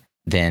day,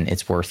 then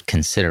it's worth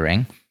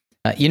considering.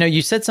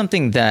 You said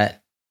something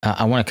that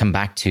I want to come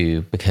back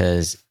to,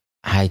 because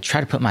I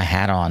try to put my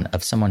hat on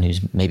of someone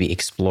who's maybe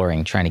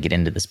exploring, trying to get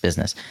into this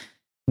business.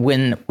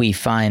 When we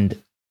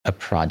find a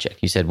project,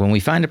 you said, when we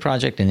find a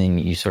project, and then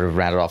you sort of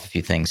rattled off a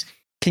few things.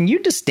 Can you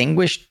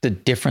distinguish the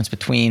difference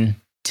between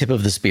tip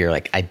of the spear,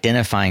 like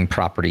identifying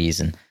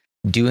properties and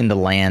doing the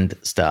land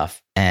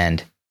stuff,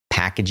 and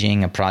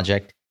packaging a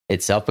project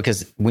itself?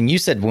 Because when you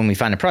said when we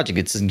find a project,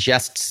 it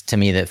suggests to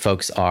me that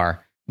folks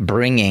are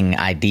bringing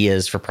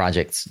ideas for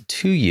projects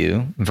to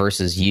you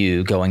versus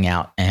you going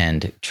out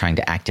and trying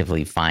to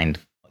actively find,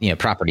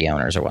 property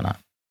owners or whatnot.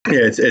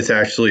 Yeah, it's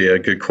actually a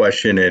good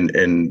question,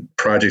 and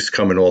projects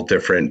come in all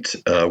different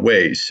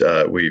ways.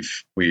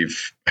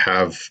 We've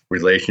have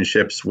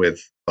relationships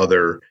with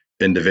other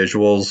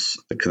individuals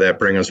that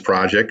bring us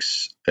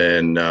projects,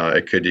 and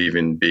it could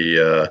even be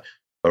a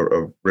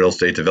real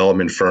estate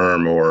development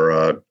firm or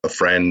a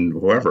friend,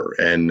 whoever.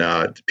 And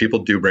people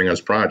do bring us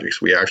projects.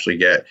 We actually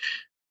get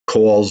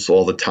calls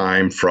all the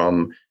time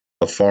from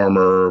a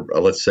farmer,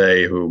 let's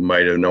say, who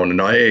might have known,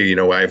 hey,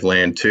 I have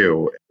land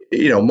too.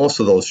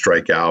 Most of those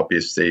strike out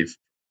because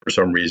for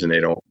some reason, they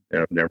don't,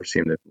 never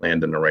seem to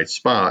land in the right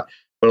spot.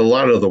 But a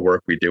lot of the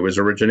work we do is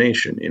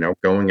origination,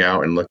 going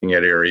out and looking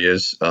at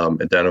areas,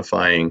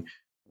 identifying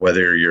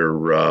whether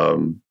you're,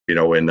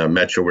 in a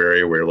metro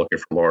area where you're looking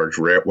for large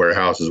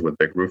warehouses with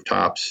big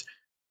rooftops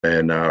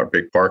and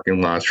big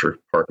parking lots for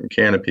parking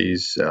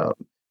canopies.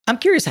 I'm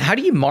curious, how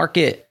do you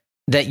market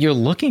that you're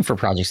looking for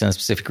projects in a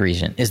specific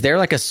region? Is there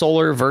like a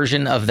solar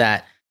version of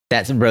that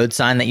road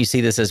sign that you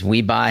see that says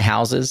 "We buy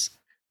houses"?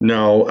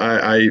 No,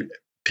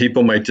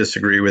 people might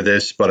disagree with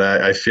this, but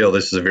I feel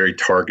this is a very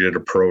targeted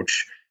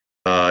approach.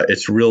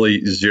 It's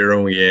really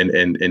zeroing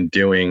in and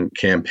doing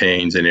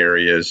campaigns in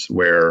areas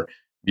where,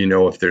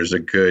 if there's a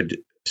good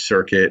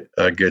circuit,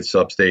 a good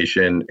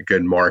substation, a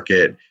good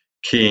market,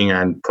 keying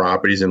on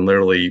properties and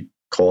literally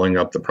calling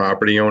up the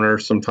property owner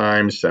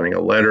sometimes, sending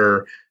a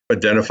letter,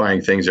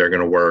 identifying things that are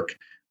going to work.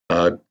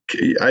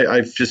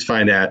 I just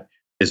find that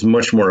is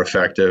much more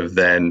effective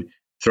than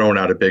throwing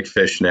out a big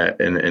fish net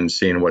and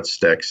seeing what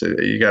sticks.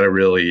 You got to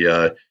really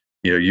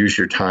use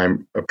your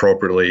time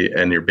appropriately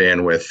and your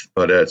bandwidth,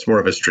 but it's more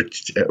of a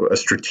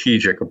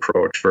strategic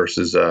approach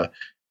versus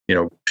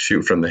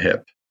shoot from the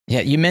hip.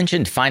 Yeah, you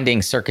mentioned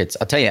finding circuits.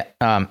 I'll tell you,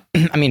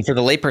 for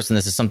the layperson,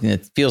 this is something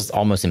that feels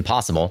almost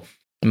impossible.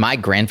 My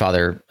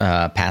grandfather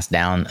passed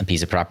down a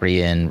piece of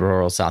property in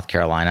rural South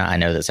Carolina. I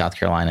know that South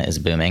Carolina is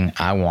booming.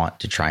 I want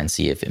to try and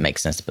see if it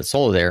makes sense to put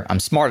solar there. I'm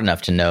smart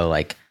enough to know,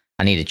 I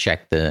need to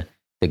check the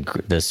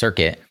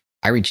circuit.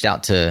 I reached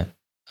out to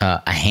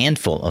a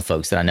handful of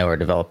folks that I know are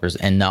developers,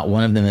 and not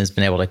one of them has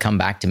been able to come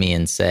back to me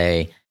and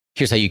say,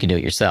 here's how you can do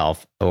it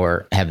yourself,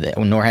 nor have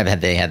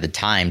they had the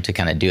time to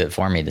kind of do it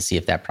for me to see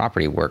if that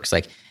property works.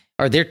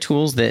 Are there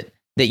tools that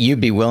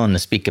you'd be willing to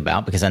speak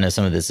about? Because I know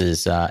some of this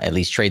is at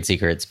least trade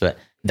secrets, but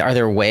are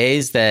there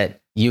ways that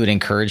you would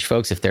encourage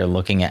folks if they're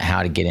looking at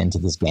how to get into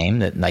this game,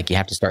 that you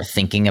have to start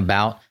thinking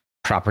about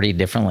property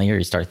differently, or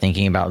you start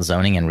thinking about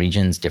zoning and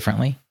regions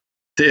differently?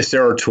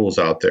 There are tools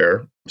out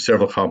there,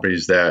 several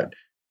companies that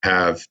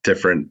have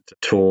different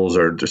tools,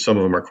 or some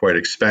of them are quite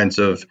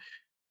expensive.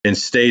 In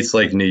states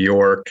like New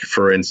York,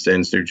 for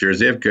instance, New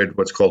Jersey, they have good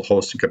what's called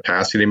host and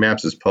capacity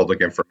maps. It's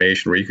public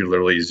information where you could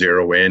literally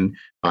zero in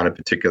on a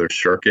particular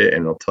circuit,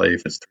 and it'll tell you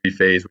if it's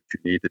three-phase, what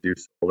you need to do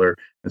solar,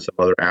 and some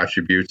other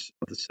attributes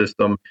of the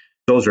system.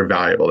 Those are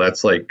valuable.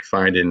 That's like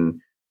finding,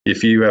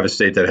 if you have a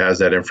state that has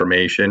that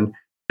information,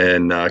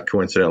 and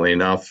coincidentally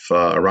enough,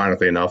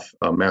 ironically enough,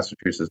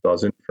 Massachusetts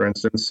doesn't, for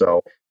instance.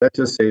 So that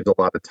just saves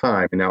a lot of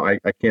time. And now I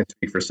can't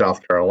speak for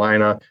South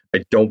Carolina.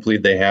 I don't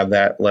believe they have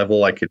that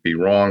level. I could be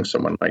wrong.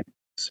 Someone might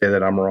say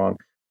that I'm wrong.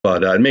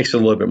 But it makes it a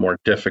little bit more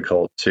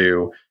difficult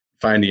to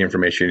find the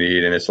information you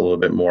need. And it's a little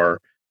bit more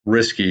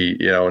risky,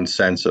 in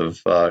sense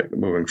of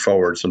moving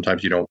forward.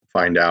 Sometimes you don't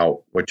find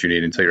out what you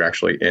need until you're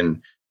actually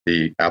in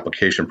the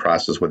application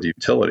process with the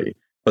utility.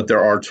 But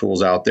there are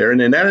tools out there. And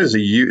then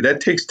that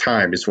takes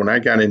time. It's when I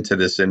got into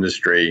this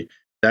industry,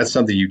 that's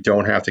something you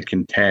don't have to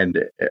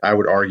contend, I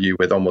would argue,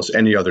 with almost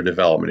any other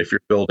development. If you're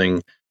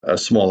building a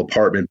small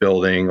apartment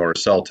building or a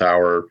cell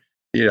tower,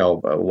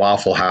 a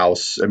Waffle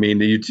House, as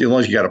long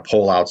as you got a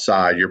pole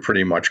outside, you're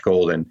pretty much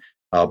golden.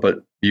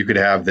 But you could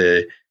have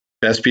the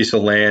best piece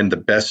of land, the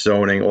best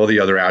zoning, all the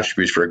other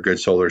attributes for a good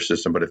solar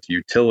system. But if the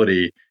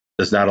utility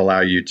does not allow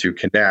you to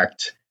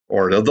connect,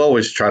 or they'll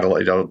always try to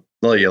let you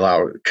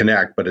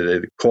connect, but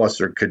the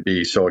costs could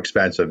be so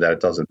expensive that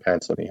it doesn't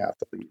pencil and you have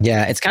to leave.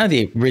 Yeah, it's kind of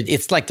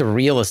it's like the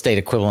real estate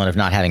equivalent of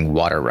not having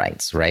water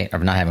rights, right?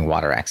 Of not having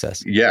water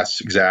access. Yes,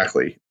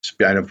 exactly.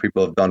 I know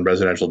people have done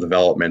residential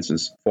developments and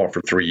fought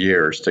for 3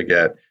 years to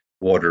get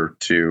water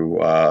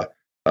to,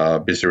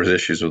 because there was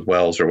issues with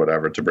wells or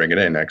whatever to bring it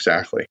in.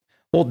 Exactly.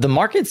 Well, the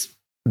market's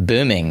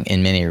booming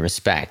in many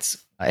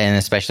respects, and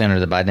especially under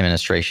the Biden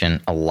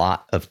administration, a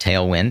lot of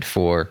tailwind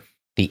for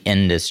the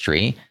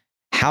industry.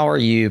 How are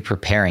you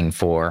preparing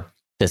for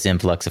this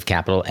influx of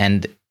capital?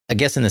 And I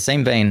guess in the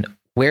same vein,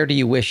 where do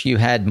you wish you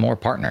had more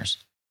partners?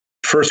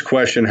 First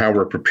question, how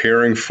we're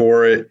preparing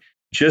for it.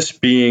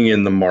 Just being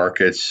in the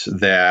markets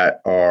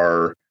that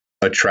are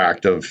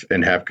attractive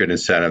and have good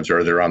incentives,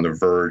 or they're on the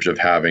verge of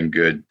having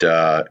good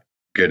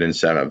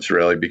incentives,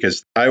 really.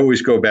 Because I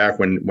always go back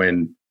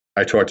when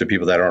I talk to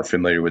people that aren't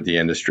familiar with the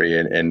industry,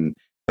 and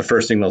the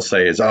first thing they'll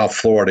say is, "Oh,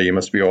 Florida, you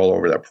must be all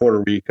over that.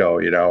 Puerto Rico,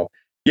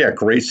 Yeah,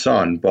 great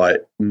sun,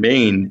 but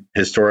Maine,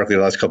 historically,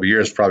 the last couple of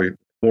years, probably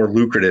more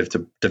lucrative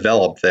to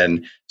develop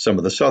than some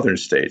of the southern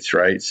states,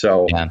 right?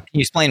 So, yeah. Can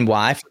you explain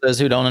why for those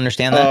who don't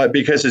understand that?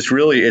 Because it's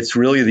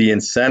really the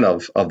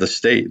incentive of the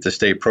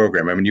state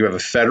program. You have a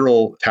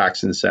federal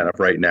tax incentive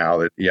right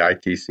now, the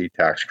ITC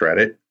tax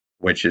credit,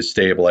 which is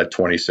stable at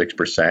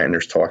 26%, and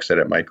there's talks that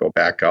it might go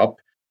back up.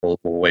 We'll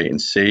wait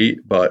and see.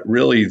 But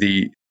really,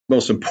 the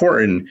most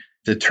important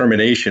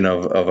determination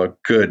of a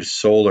good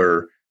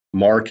solar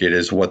market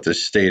is what the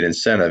state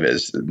incentive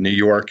is. New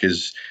York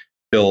has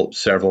built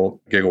several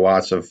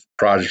gigawatts of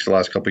projects the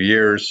last couple of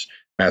years.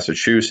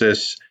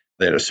 Massachusetts,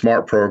 they had a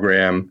SMART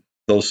program.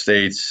 those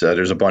states.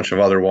 There's a bunch of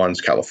other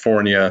ones.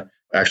 California.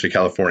 Actually,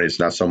 California is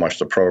not so much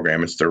the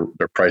program. It's their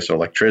price of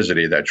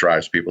electricity that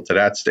drives people to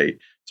that state.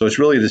 So it's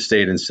really the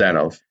state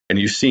incentive. And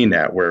you've seen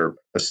that where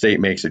a state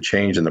makes a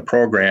change in the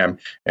program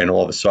and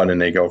all of a sudden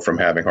they go from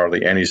having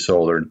hardly any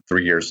solar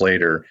 3 years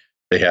later,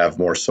 they have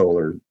more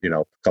solar,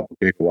 a couple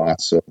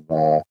gigawatts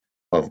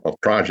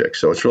of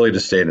projects. So it's really the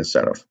state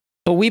incentive.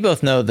 But we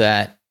both know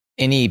that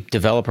any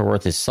developer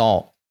worth his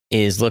salt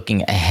is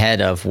looking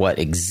ahead of what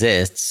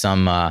exists,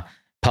 some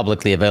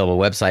publicly available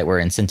website where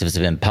incentives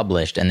have been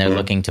published, and they're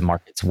looking to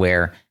markets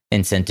where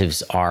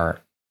incentives are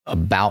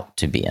about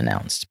to be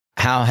announced.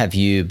 How have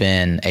you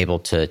been able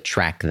to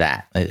track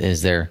that?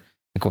 Is there,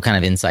 what kind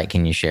of insight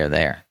can you share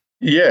there?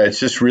 Yeah, it's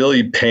just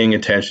really paying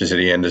attention to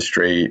the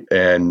industry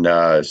and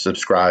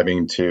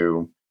subscribing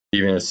to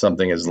even as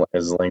something as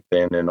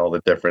LinkedIn and all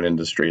the different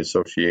industry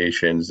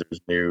associations.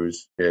 There's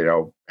news,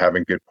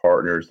 having good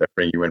partners that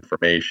bring you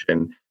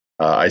information.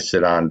 I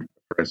sit on,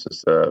 for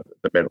instance, the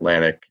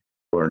Mid-Atlantic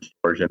Solar and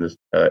Storage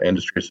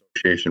Industry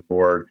Association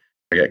board.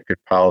 I get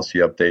good policy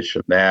updates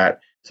from that.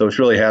 So it's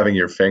really having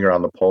your finger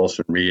on the pulse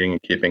and reading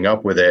and keeping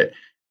up with it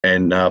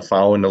and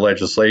following the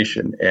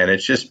legislation. And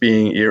it's just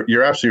being,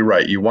 you're absolutely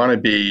right. You want to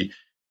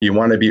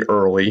be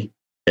early,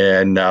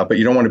 and but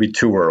you don't want to be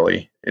too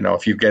early.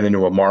 If you get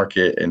into a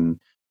market and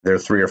they're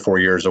 3 or 4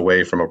 years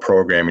away from a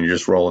program and you're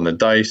just rolling the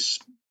dice,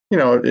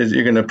 you're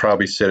going to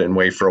probably sit and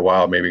wait for a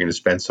while. Maybe you're going to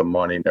spend some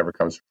money, never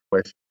comes to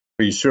fruition.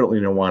 But you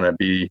certainly don't want to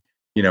be,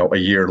 a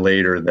year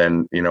later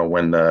than,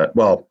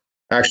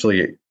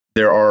 actually,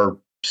 there are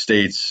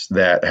states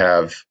that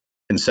have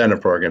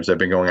incentive programs that have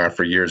been going on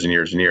for years and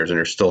years and years, and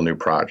there's still new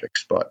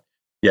projects. But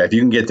yeah, if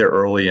you can get there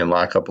early and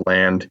lock up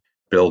land,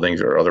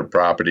 buildings, or other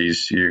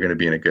properties, you're going to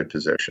be in a good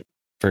position.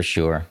 For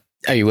sure.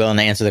 Are you willing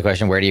to answer the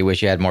question, where do you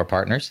wish you had more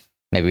partners?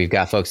 Maybe we've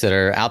got folks that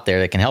are out there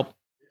that can help.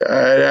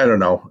 I don't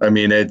know. I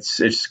mean,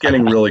 it's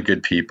getting really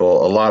good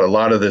people. A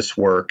lot of this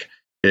work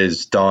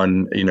is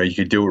done. You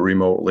could do it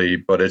remotely,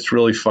 but it's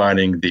really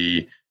finding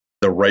the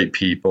right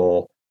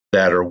people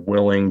that are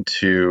willing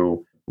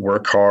to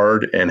work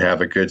hard and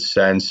have a good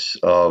sense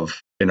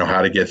of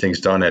how to get things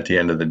done at the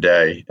end of the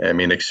day. I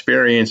mean,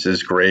 experience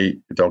is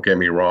great. Don't get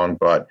me wrong,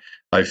 but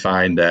I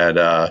find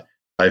that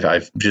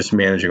I've just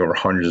managing over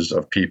hundreds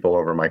of people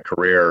over my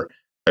career.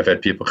 I've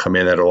had people come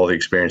in that had all the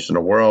experience in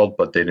the world,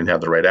 but they didn't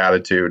have the right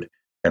attitude.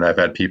 And I've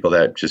had people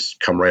that just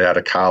come right out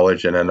of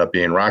college and end up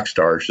being rock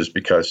stars just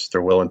because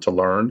they're willing to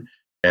learn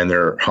and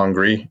they're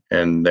hungry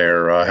and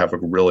they're have a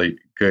really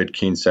good,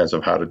 keen sense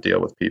of how to deal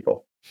with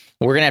people.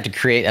 We're going to have to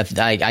create,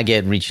 I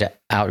get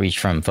outreach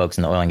from folks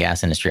in the oil and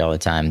gas industry all the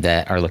time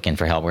that are looking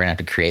for help. We're going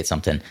to have to create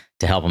something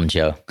to help them,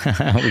 Joe. We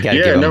got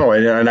to give them.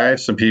 And I have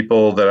some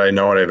people that I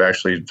know, and I've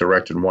actually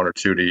directed one or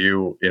two to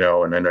you,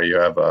 and I know you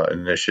have an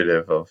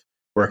initiative of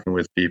working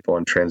with people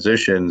in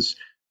transitions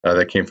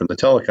that came from the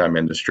telecom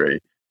industry.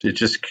 It's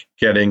just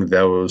getting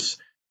those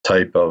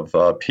type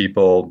of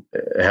people,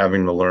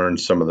 having to learn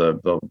some of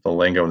the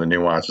lingo and the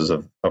nuances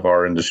of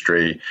our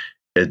industry.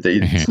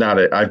 It's not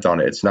I've done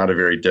it. It's not a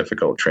very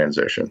difficult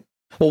transition.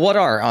 Well, what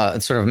are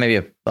sort of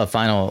maybe a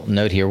final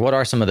note here? What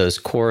are some of those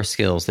core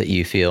skills that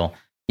you feel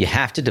you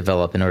have to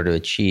develop in order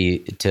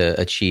to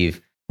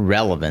achieve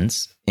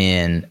relevance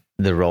in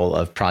the role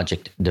of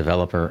project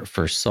developer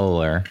for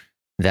solar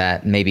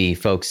that maybe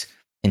folks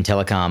in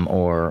telecom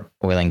or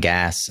oil and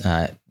gas,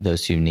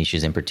 those two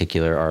niches in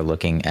particular, are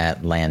looking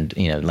at land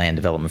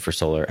development for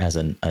solar as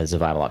a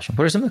viable option?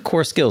 What are some of the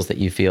core skills that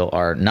you feel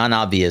are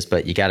non-obvious,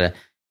 but you got to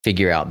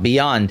figure out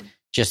beyond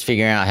just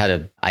figuring out how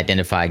to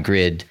identify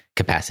grid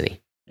capacity?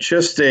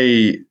 Just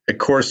a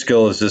core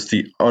skill is just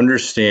the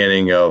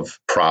understanding of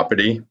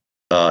property.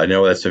 I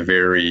know that's a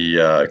very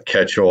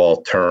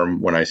catch-all term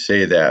when I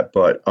say that,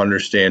 but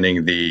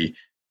understanding the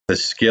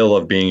skill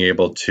of being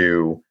able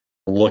to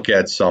look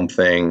at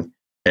something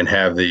and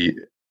have the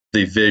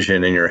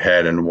vision in your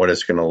head and what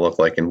it's going to look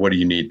like and what do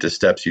you need, the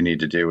steps you need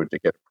to do to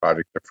get a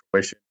project to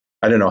fruition.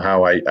 I don't know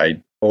how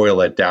I boil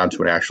that down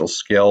to an actual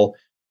skill,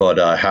 but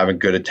having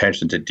good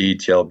attention to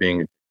detail,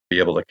 be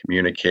able to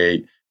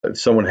communicate. If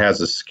someone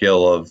has a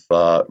skill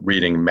of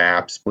reading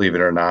maps, believe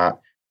it or not,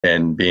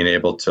 and being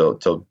able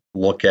to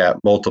look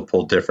at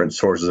multiple different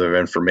sources of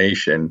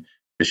information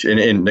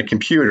in the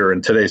computer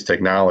and today's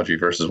technology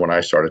versus when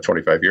I started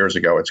 25 years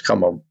ago, it's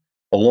come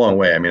a long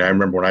way. I mean, I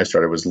remember when I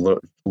started, it was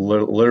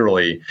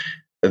literally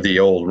the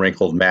old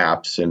wrinkled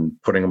maps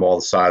and putting them all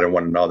aside of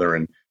one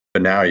another.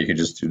 But now you can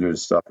just do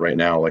this stuff right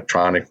now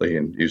electronically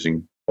and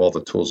using all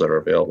the tools that are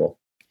available.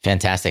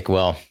 Fantastic.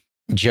 Well,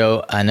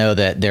 Joe, I know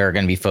that there are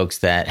going to be folks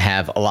that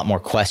have a lot more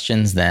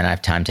questions than I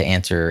have time to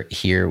answer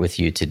here with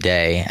you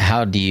today.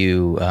 How do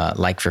you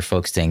like for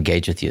folks to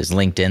engage with you? Is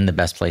LinkedIn the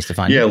best place to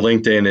find you? Yeah,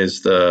 LinkedIn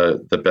is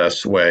the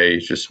best way.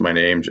 It's just my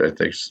name. I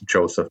think it's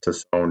Joseph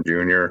Tassone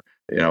Jr.,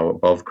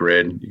 above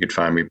grid. You can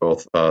find me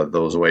both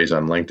those ways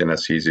on LinkedIn.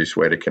 That's the easiest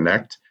way to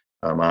connect.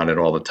 I'm on it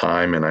all the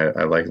time, and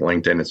I like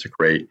LinkedIn. It's a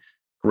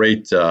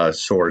great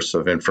source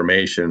of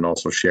information and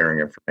also sharing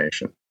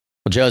information.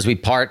 Well, Joe, as we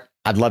part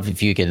I'd love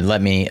if you could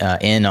let me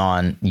in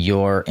on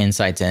your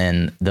insights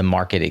in the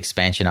market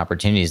expansion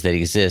opportunities that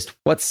exist.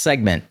 What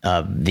segment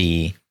of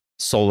the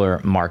solar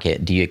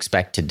market do you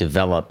expect to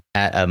develop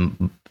at a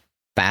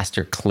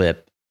faster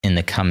clip in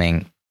the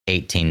coming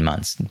 18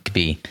 months? It could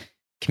be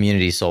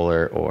community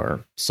solar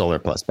or solar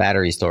plus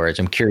battery storage.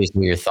 I'm curious to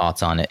hear your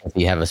thoughts on it. If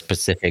you have a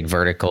specific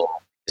vertical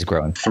is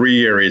growing.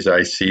 3 areas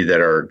I see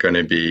that are going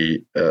to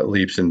be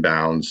leaps and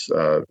bounds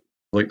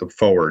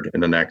forward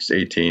in the next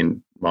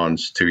 18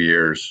 months, 2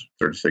 years,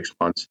 36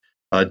 months.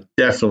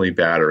 Definitely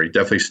battery,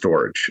 definitely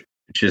storage.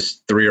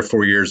 Just 3 or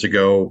 4 years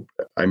ago,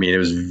 I mean, it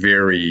was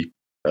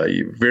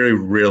you very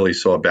rarely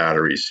saw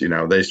batteries.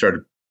 They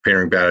started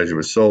pairing batteries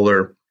with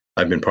solar.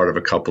 I've been part of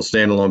a couple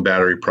standalone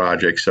battery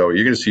projects. So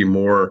you're going to see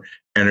more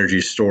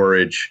energy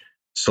storage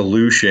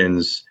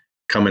solutions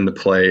come into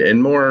play,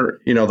 and more,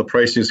 the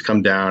pricing's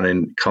come down,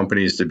 and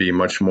companies to be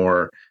much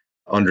more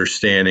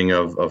understanding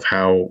of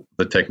how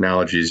the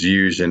technology is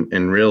used,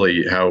 and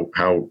really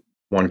how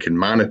one can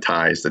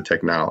monetize the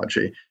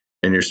technology.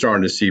 And you're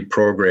starting to see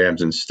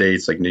programs in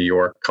states like New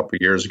York a couple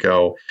of years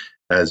ago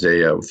as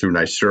through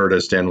NYSERDA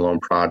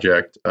standalone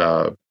project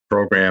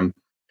program.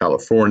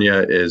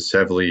 California is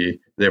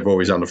they're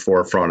always on the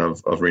forefront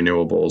of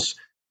renewables.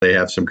 They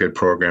have some good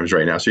programs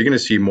right now. So you're going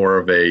to see more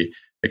of a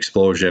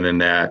explosion in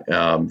that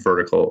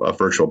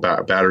virtual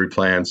battery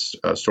plants,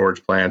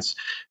 storage plants.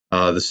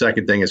 The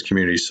second thing is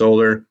community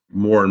solar.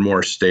 More and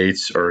more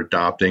states are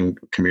adopting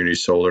community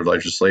solar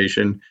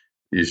legislation.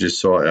 You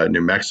just saw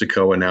New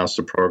Mexico announce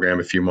a program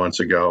a few months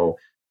ago.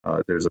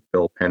 There's a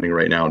bill pending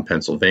right now in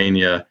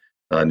Pennsylvania.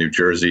 New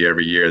Jersey,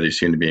 every year they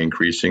seem to be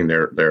increasing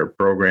their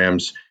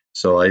programs.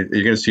 So you're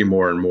going to see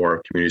more and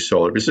more community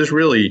solar.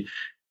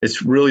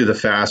 It's really the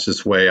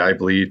fastest way, I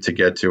believe, to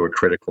get to a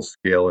critical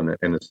scale in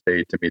the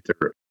state to meet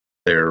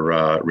their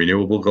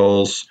renewable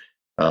goals.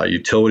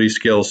 Utility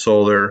scale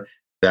solar,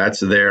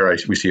 that's there.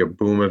 We see a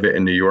boom of it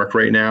in New York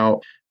right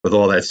now. With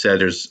all that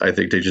said, I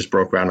think they just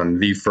broke ground on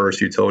the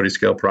first utility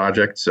scale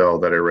project, so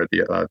that I read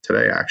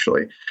today,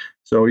 actually.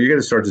 So you're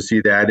going to start to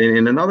see that.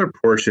 In another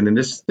portion, and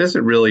this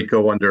doesn't really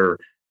go under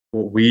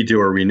what we do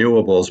or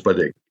renewables, but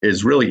it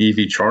is really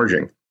EV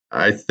charging.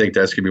 I think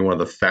that's going to be one of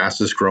the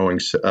fastest growing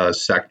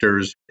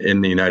sectors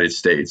in the United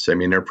States. I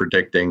mean, they're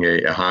predicting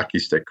a hockey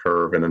stick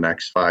curve in the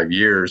next 5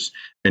 years,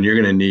 and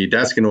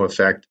that's going to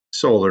affect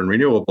solar and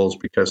renewables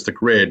because the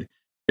grid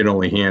can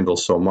only handle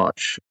so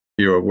much.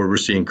 We're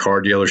seeing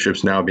car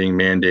dealerships now being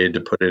mandated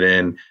to put it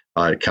in.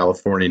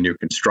 California, new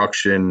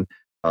construction.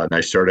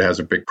 NYSERDA has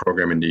a big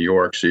program in New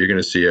York. So you're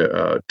going to see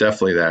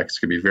definitely that. It's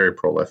going to be very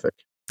prolific.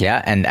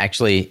 Yeah. And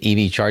actually,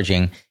 EV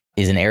charging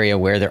is an area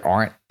where there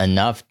aren't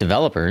enough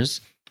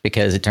developers,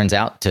 because it turns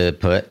out to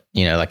put,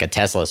 like a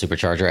Tesla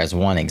supercharger as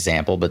one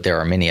example, but there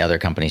are many other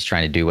companies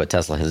trying to do what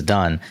Tesla has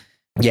done.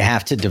 You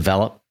have to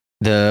develop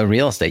the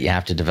real estate. You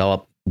have to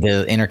develop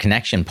the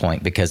interconnection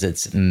point, because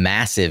it's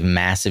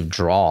massive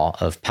draw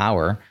of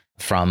power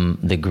from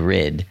the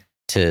grid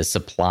to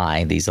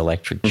supply these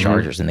electric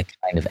chargers and the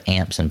kind of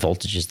amps and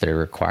voltages that are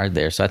required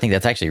there. So I think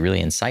that's actually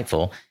really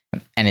insightful.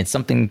 And it's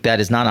something that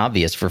is not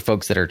obvious for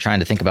folks that are trying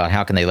to think about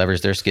how can they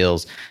leverage their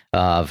skills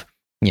of,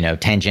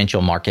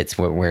 tangential markets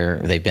where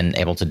they've been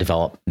able to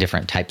develop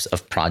different types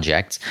of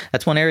projects.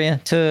 That's one area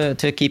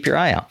to keep your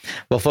eye out.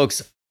 Well,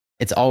 folks,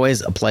 it's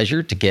always a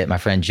pleasure to get my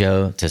friend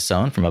Joe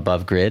Tassone from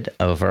Above Grid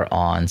over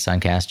on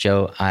Suncast.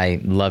 Joe, I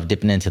love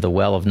dipping into the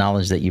well of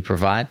knowledge that you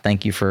provide.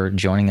 Thank you for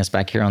joining us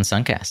back here on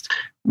Suncast.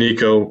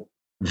 Nico,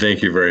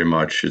 thank you very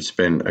much. It's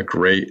been a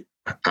great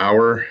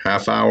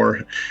half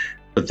hour.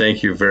 But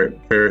thank you very,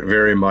 very,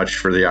 very much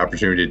for the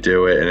opportunity to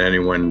do it. And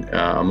anyone,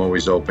 I'm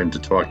always open to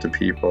talk to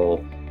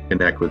people,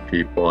 connect with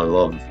people. I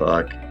love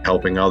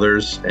helping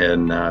others.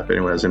 And if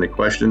anyone has any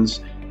questions,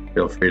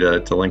 feel free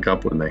to link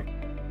up with me.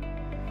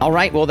 All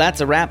right. Well,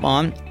 that's a wrap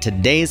on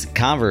today's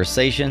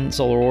conversation,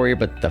 Solar Warrior.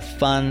 But the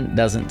fun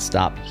doesn't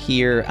stop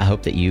here. I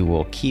hope that you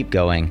will keep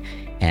going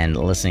and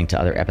listening to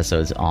other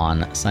episodes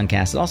on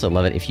Suncast. I'd also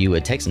love it if you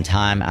would take some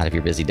time out of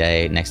your busy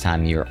day next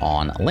time you're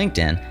on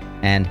LinkedIn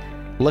and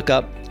look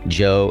up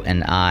Joe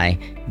and I.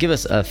 Give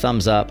us a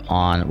thumbs up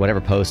on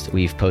whatever post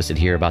we've posted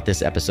here about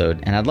this episode.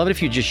 And I'd love it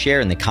if you just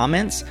share in the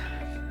comments,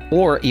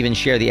 or even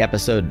share the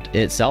episode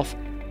itself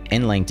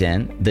in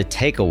LinkedIn, the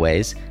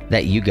takeaways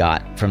that you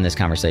got from this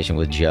conversation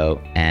with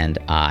Joe and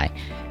I.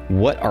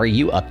 What are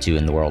you up to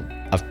in the world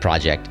of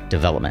project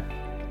development?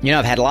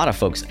 I've had a lot of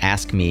folks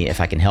ask me if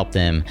I can help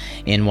them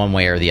in one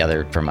way or the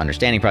other, from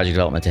understanding project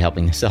development to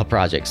helping sell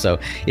projects. So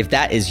if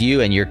that is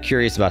you and you're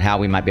curious about how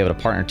we might be able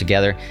to partner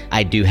together,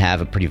 I do have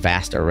a pretty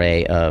vast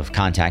array of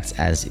contacts,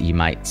 as you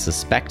might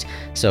suspect.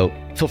 So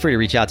feel free to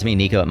reach out to me,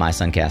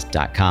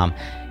 nico@mysuncast.com.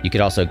 You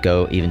could also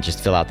go even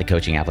just fill out the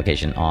coaching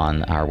application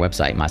on our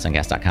website,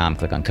 mysuncast.com,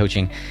 click on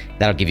coaching.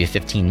 That'll give you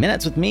 15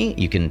 minutes with me.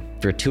 You can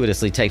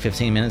gratuitously take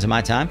 15 minutes of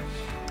my time,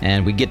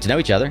 and we get to know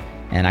each other,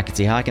 and I can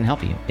see how I can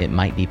help you. It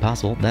might be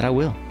possible that I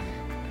will.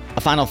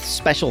 A final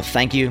special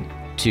thank you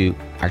to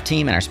our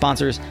team and our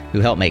sponsors who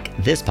help make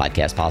this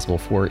podcast possible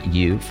for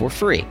you for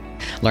free.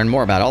 Learn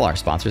more about all our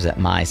sponsors at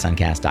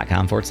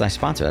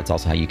mysuncast.com/sponsor. That's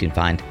also how you can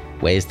find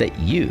ways that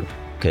you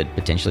could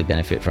potentially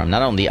benefit from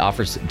not only the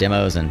offers,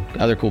 demos, and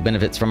other cool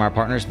benefits from our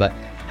partners, but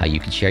how you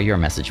can share your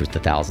message with the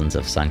thousands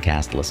of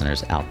Suncast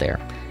listeners out there.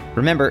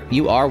 Remember,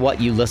 you are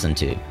what you listen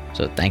to.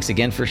 So thanks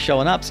again for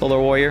showing up, Solar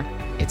Warrior.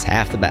 It's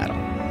half the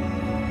battle.